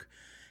work.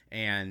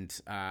 And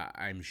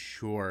I'm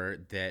sure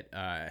that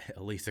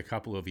at least a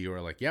couple of you are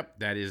like, yep,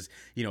 that is,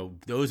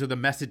 those are the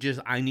messages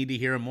I need to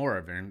hear more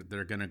of, and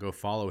they're going to go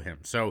follow him.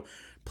 So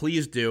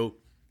please do.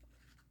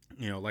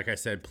 Like I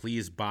said,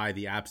 please buy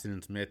The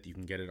Abstinence Myth. You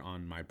can get it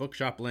on my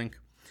bookshop link.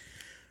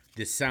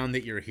 This sound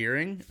that you're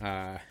hearing,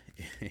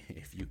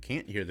 if you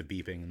can't hear the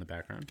beeping in the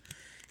background,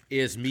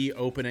 is me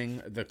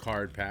opening the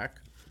card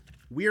pack.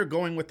 We are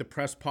going with the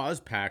Press Pause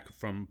pack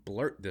from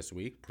Blurt this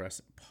week.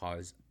 Press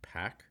Pause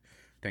pack.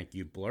 Thank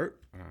you, Blurt.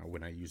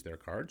 When I use their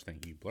cards,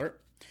 thank you, Blurt.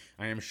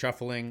 I am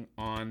shuffling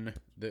on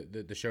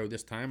the show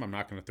this time. I'm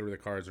not going to throw the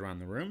cards around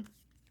the room.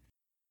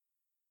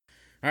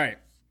 All right.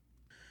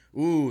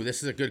 Ooh,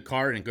 this is a good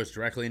card, and it goes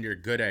directly into your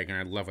good egg, and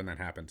I love when that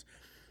happens.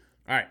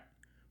 All right.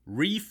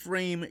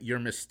 Reframe your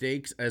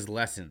mistakes as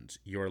lessons.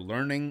 You're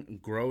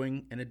learning,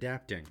 growing, and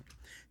adapting.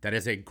 That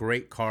is a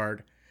great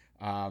card.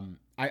 I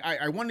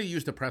wanted to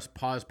use the Press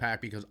Pause pack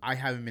because I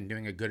haven't been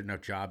doing a good enough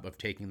job of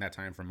taking that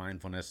time for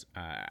mindfulness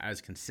as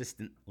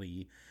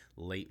consistently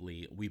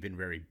lately. We've been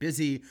very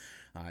busy,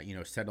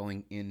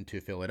 settling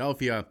into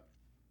Philadelphia.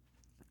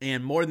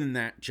 And more than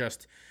that,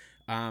 just...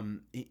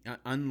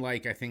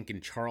 unlike I think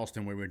in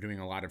Charleston where we're doing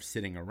a lot of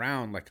sitting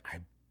around, like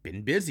I've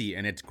been busy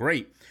and it's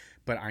great,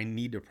 but I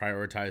need to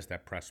prioritize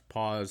that press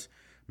pause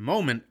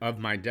moment of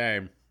my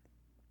day.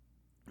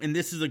 And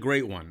this is a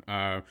great one,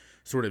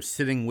 sort of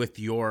sitting with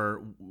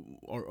your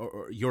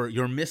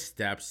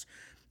missteps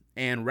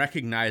and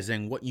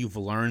recognizing what you've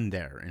learned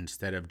there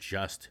instead of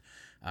just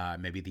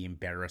maybe the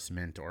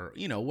embarrassment or,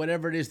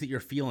 whatever it is that you're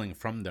feeling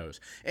from those.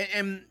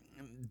 And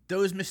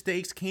those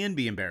mistakes can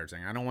be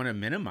embarrassing. I don't want to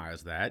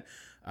minimize that,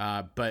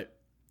 but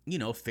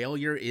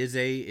failure is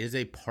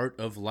a part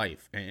of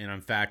life. And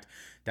in fact,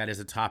 that is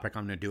a topic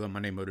I'm going to do a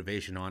Monday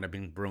Motivation on. I've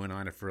been brewing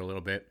on it for a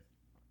little bit.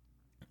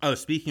 Oh,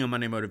 speaking of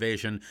Monday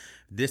Motivation,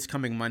 this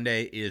coming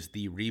Monday is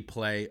the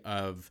replay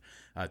of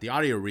the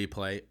audio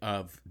replay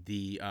of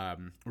the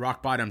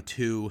Rock Bottom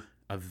 2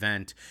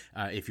 event.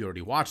 If you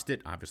already watched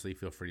it, obviously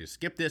feel free to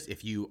skip this.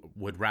 If you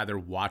would rather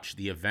watch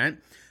the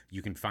event,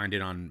 you can find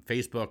it on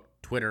Facebook,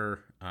 Twitter,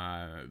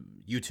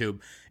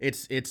 YouTube.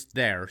 It's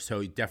there,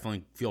 so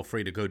definitely feel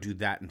free to go do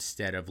that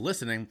instead of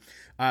listening.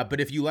 But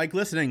if you like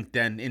listening,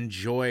 then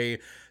enjoy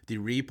the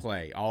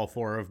replay. All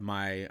 4 of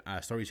my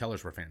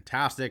storytellers were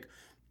fantastic.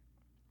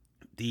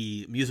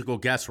 The musical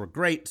guests were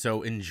great,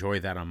 so enjoy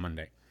that on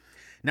Monday.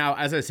 Now,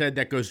 as I said,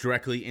 that goes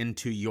directly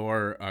into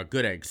your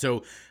good egg.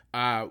 So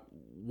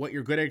what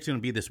your good egg is going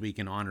to be this week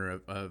in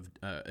honor of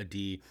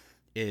Adi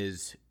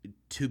is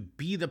to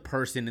be the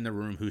person in the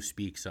room who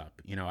speaks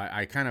up.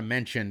 I kind of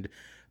mentioned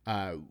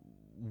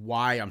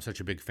why I'm such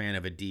a big fan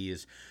of Adi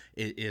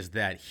is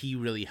that he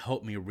really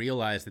helped me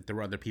realize that there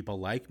were other people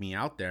like me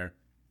out there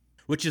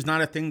which is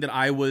not a thing that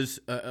I was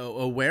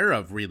aware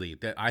of, really.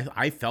 That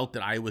I felt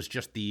that I was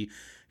just the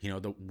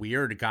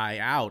weird guy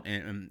out,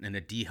 and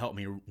a D helped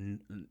me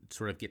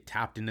sort of get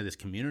tapped into this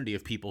community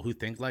of people who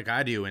think like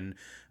I do, and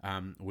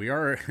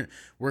we're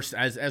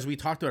as we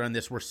talked about on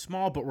this, we're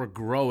small but we're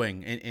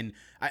growing, and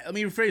let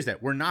me rephrase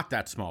that: we're not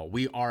that small.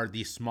 We are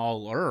the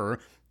smaller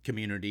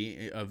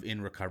community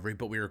in recovery,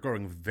 but we are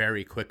growing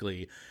very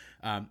quickly.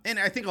 And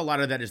I think a lot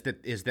of that is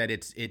that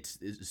it's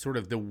sort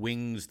of the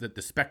wings, that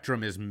the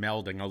spectrum is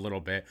melding a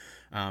little bit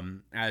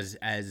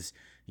as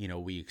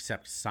we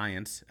accept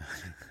science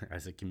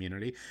as a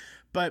community.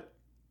 But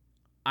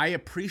I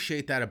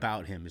appreciate that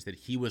about him, is that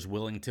he was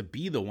willing to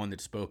be the one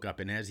that spoke up.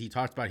 And as he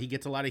talked about, he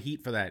gets a lot of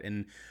heat for that.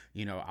 And,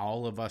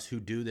 all of us who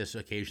do this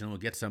occasionally will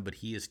get some, but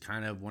he is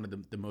kind of one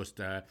of the most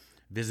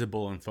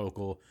visible and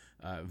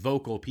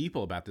vocal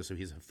people about this. So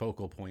he's a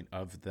focal point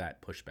of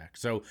that pushback.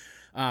 So,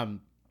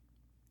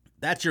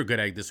 that's your good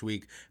egg this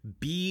week.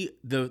 Be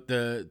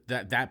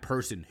that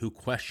person who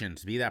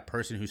questions. Be that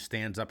person who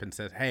stands up and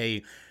says,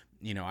 "Hey,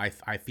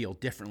 I feel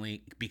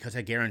differently," because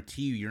I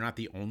guarantee you're not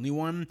the only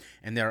one,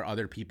 and there are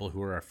other people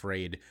who are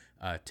afraid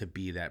to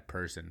be that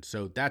person.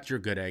 So that's your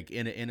good egg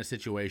in a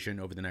situation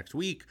over the next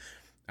week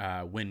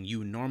when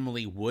you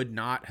normally would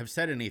not have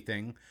said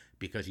anything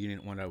because you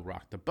didn't want to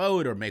rock the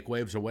boat or make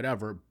waves or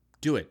whatever.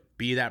 Do it.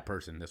 Be that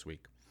person this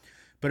week.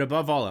 But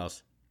above all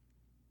else,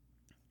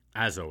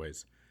 as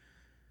always,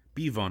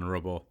 be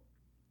vulnerable,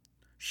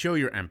 show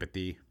your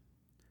empathy,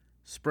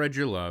 spread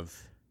your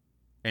love,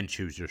 and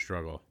choose your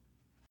struggle.